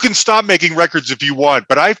 You can stop making records if you want,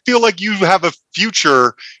 but I feel like you have a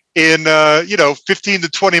future in 15 to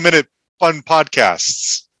 20 minute fun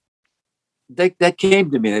podcasts. That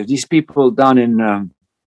came to me. These people down in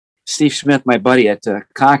Steve Smith, my buddy at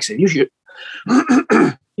Cox, said, you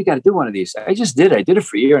got to do one of these. I just did. I did it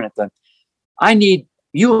for a year, and I thought, I need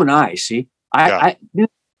you and I. See, I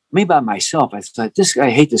me by myself. I thought, this guy, I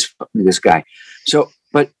hate this guy. So,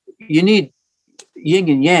 but you need yin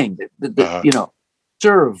and yang.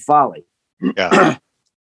 Serve volley. Yeah.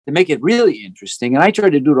 To make it really interesting. And I tried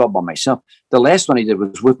to do it all by myself. The last one I did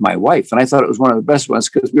was with my wife, and I thought it was one of the best ones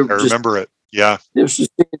because we were remember it. Yeah. It was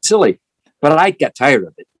just silly. But I got tired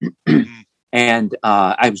of it. And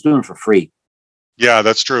I was doing it for free. Yeah,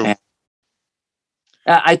 that's true. And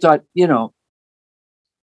I thought,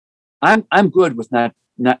 I'm good with not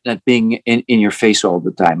being in your face all the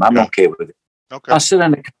time. I'm okay with it. Okay. I'll sit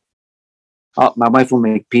on my wife will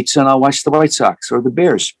make pizza and I'll watch the White Sox or the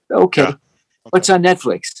Bears. Okay. Yeah. What's on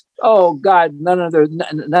Netflix? Oh God, not another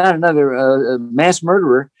mass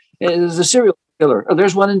murderer. Is a serial killer. Oh,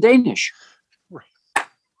 there's one in Danish.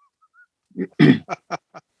 Do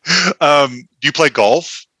you play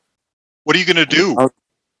golf? What are you going to do?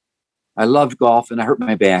 I loved golf and I hurt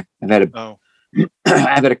my back. I've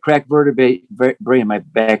had a cracked vertebrae in my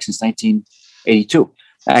back since 1982.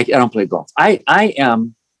 I don't play golf. I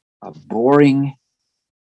am a boring,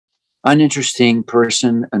 uninteresting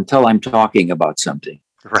person until I'm talking about something.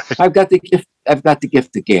 Right. I've got the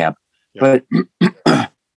gift of gab. Yeah.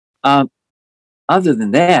 But other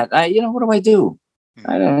than that, what do I do?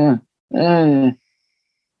 I don't know.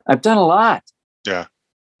 I've done a lot. Yeah.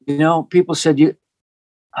 People said,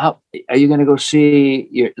 how are you going to go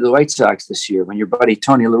see the White Sox this year when your buddy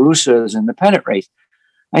Tony La Russa is in the pennant race?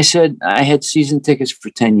 I said, I had season tickets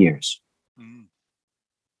for 10 years.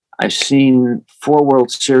 I've seen 4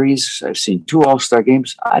 World Series. I've seen 2 All-Star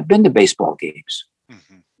games. I've been to baseball games.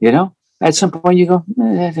 Mm-hmm. At some point you go,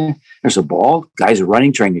 there's a ball. Guys are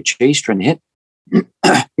running, trying to chase, trying to hit.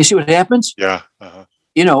 You see what happens? Yeah. Uh-huh.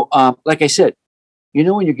 Like I said,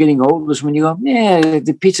 when you're getting old is when you go,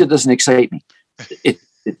 the pizza doesn't excite me. It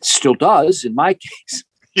still does in my case.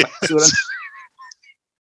 Yes.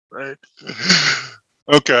 Right.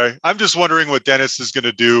 Okay. I'm just wondering what Dennis is going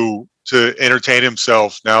to do to entertain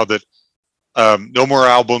himself now that no more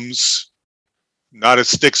albums, not a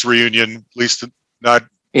Styx reunion, at least not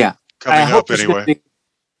coming up anyway.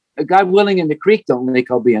 God willing, in the creek don't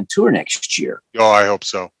think I'll be on tour next year. Oh, I hope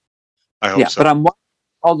so. But I'm watching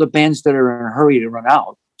all the bands that are in a hurry to run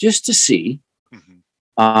out just to see.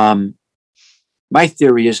 Mm-hmm. My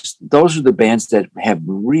theory is those are the bands that have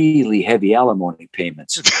really heavy alimony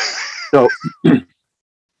payments. So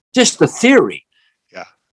just the theory. Yeah.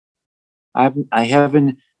 I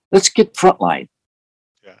haven't, let's get Frontline.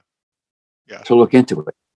 Yeah. To look into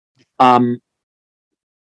it. I'm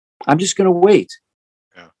just going to wait.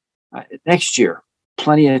 Yeah. Next year,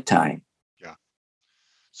 plenty of time. Yeah.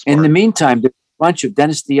 Smart. In the meantime, there's a bunch of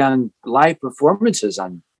Dennis DeYoung live performances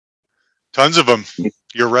on. Tons of them.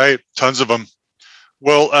 You're right. Tons of them.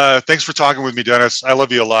 Well, thanks for talking with me, Dennis. I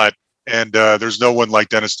love you a lot. And there's no one like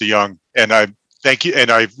Dennis DeYoung. And I thank you.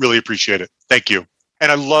 And I really appreciate it. Thank you.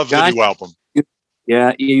 And I love the new album.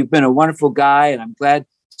 You've been a wonderful guy. And I'm glad.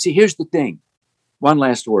 See, here's the thing. One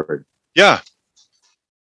last word. Yeah.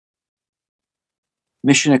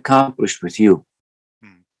 Mission accomplished with you.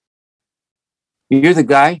 You're the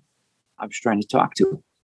guy I was trying to talk to.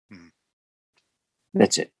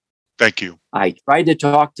 That's it. Thank you. I tried to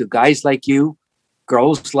talk to guys like you,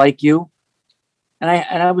 girls like you, and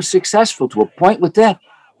I was successful to a point with that.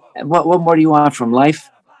 And what more do you want from life?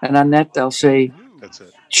 And on that, I'll say, that's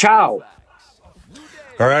it. Ciao.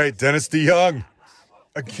 All right, Dennis DeYoung.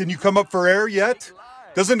 Can you come up for air yet?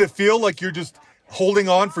 Doesn't it feel like you're just holding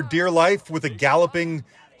on for dear life with a galloping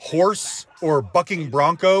horse or bucking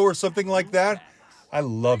bronco or something like that? I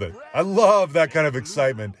love it. I love that kind of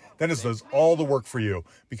excitement. Dennis does all the work for you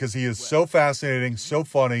because he is so fascinating, so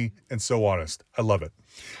funny, and so honest. I love it.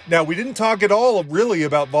 Now, we didn't talk at all really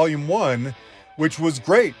about Volume 1, which was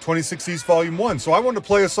great, 26 East Volume 1. So I wanted to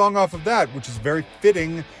play a song off of that, which is very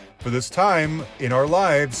fitting for this time in our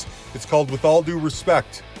lives. It's called With All Due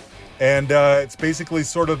Respect. And it's basically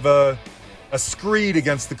sort of a screed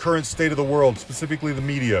against the current state of the world, specifically the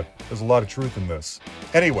media. There's a lot of truth in this.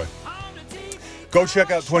 Anyway, go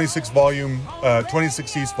check out 26 East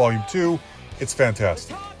Volume 2. It's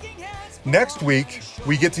fantastic. Next week,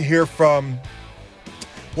 we get to hear from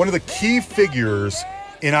one of the key figures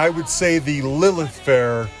in, I would say, the Lilith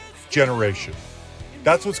Fair generation.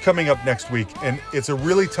 That's what's coming up next week, and it's a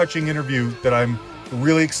really touching interview that I'm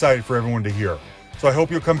really excited for everyone to hear. So I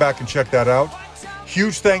hope you'll come back and check that out.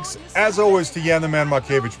 Huge thanks, as always, to Jan the Man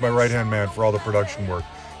Makevich, my right-hand man, for all the production work.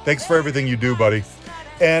 Thanks for everything you do, buddy.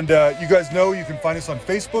 And you guys know you can find us on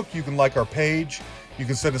Facebook. You can like our page. You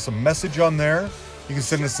can send us a message on there. You can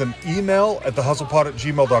send us an email at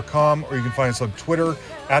thehustlepod@gmail.com, or you can find us on Twitter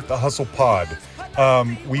at thehustlepod.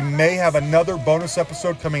 We may have another bonus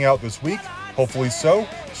episode coming out this week, hopefully so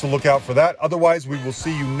look out for that. Otherwise, we will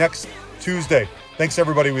see you next Tuesday. Thanks,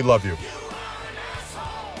 everybody. We love you.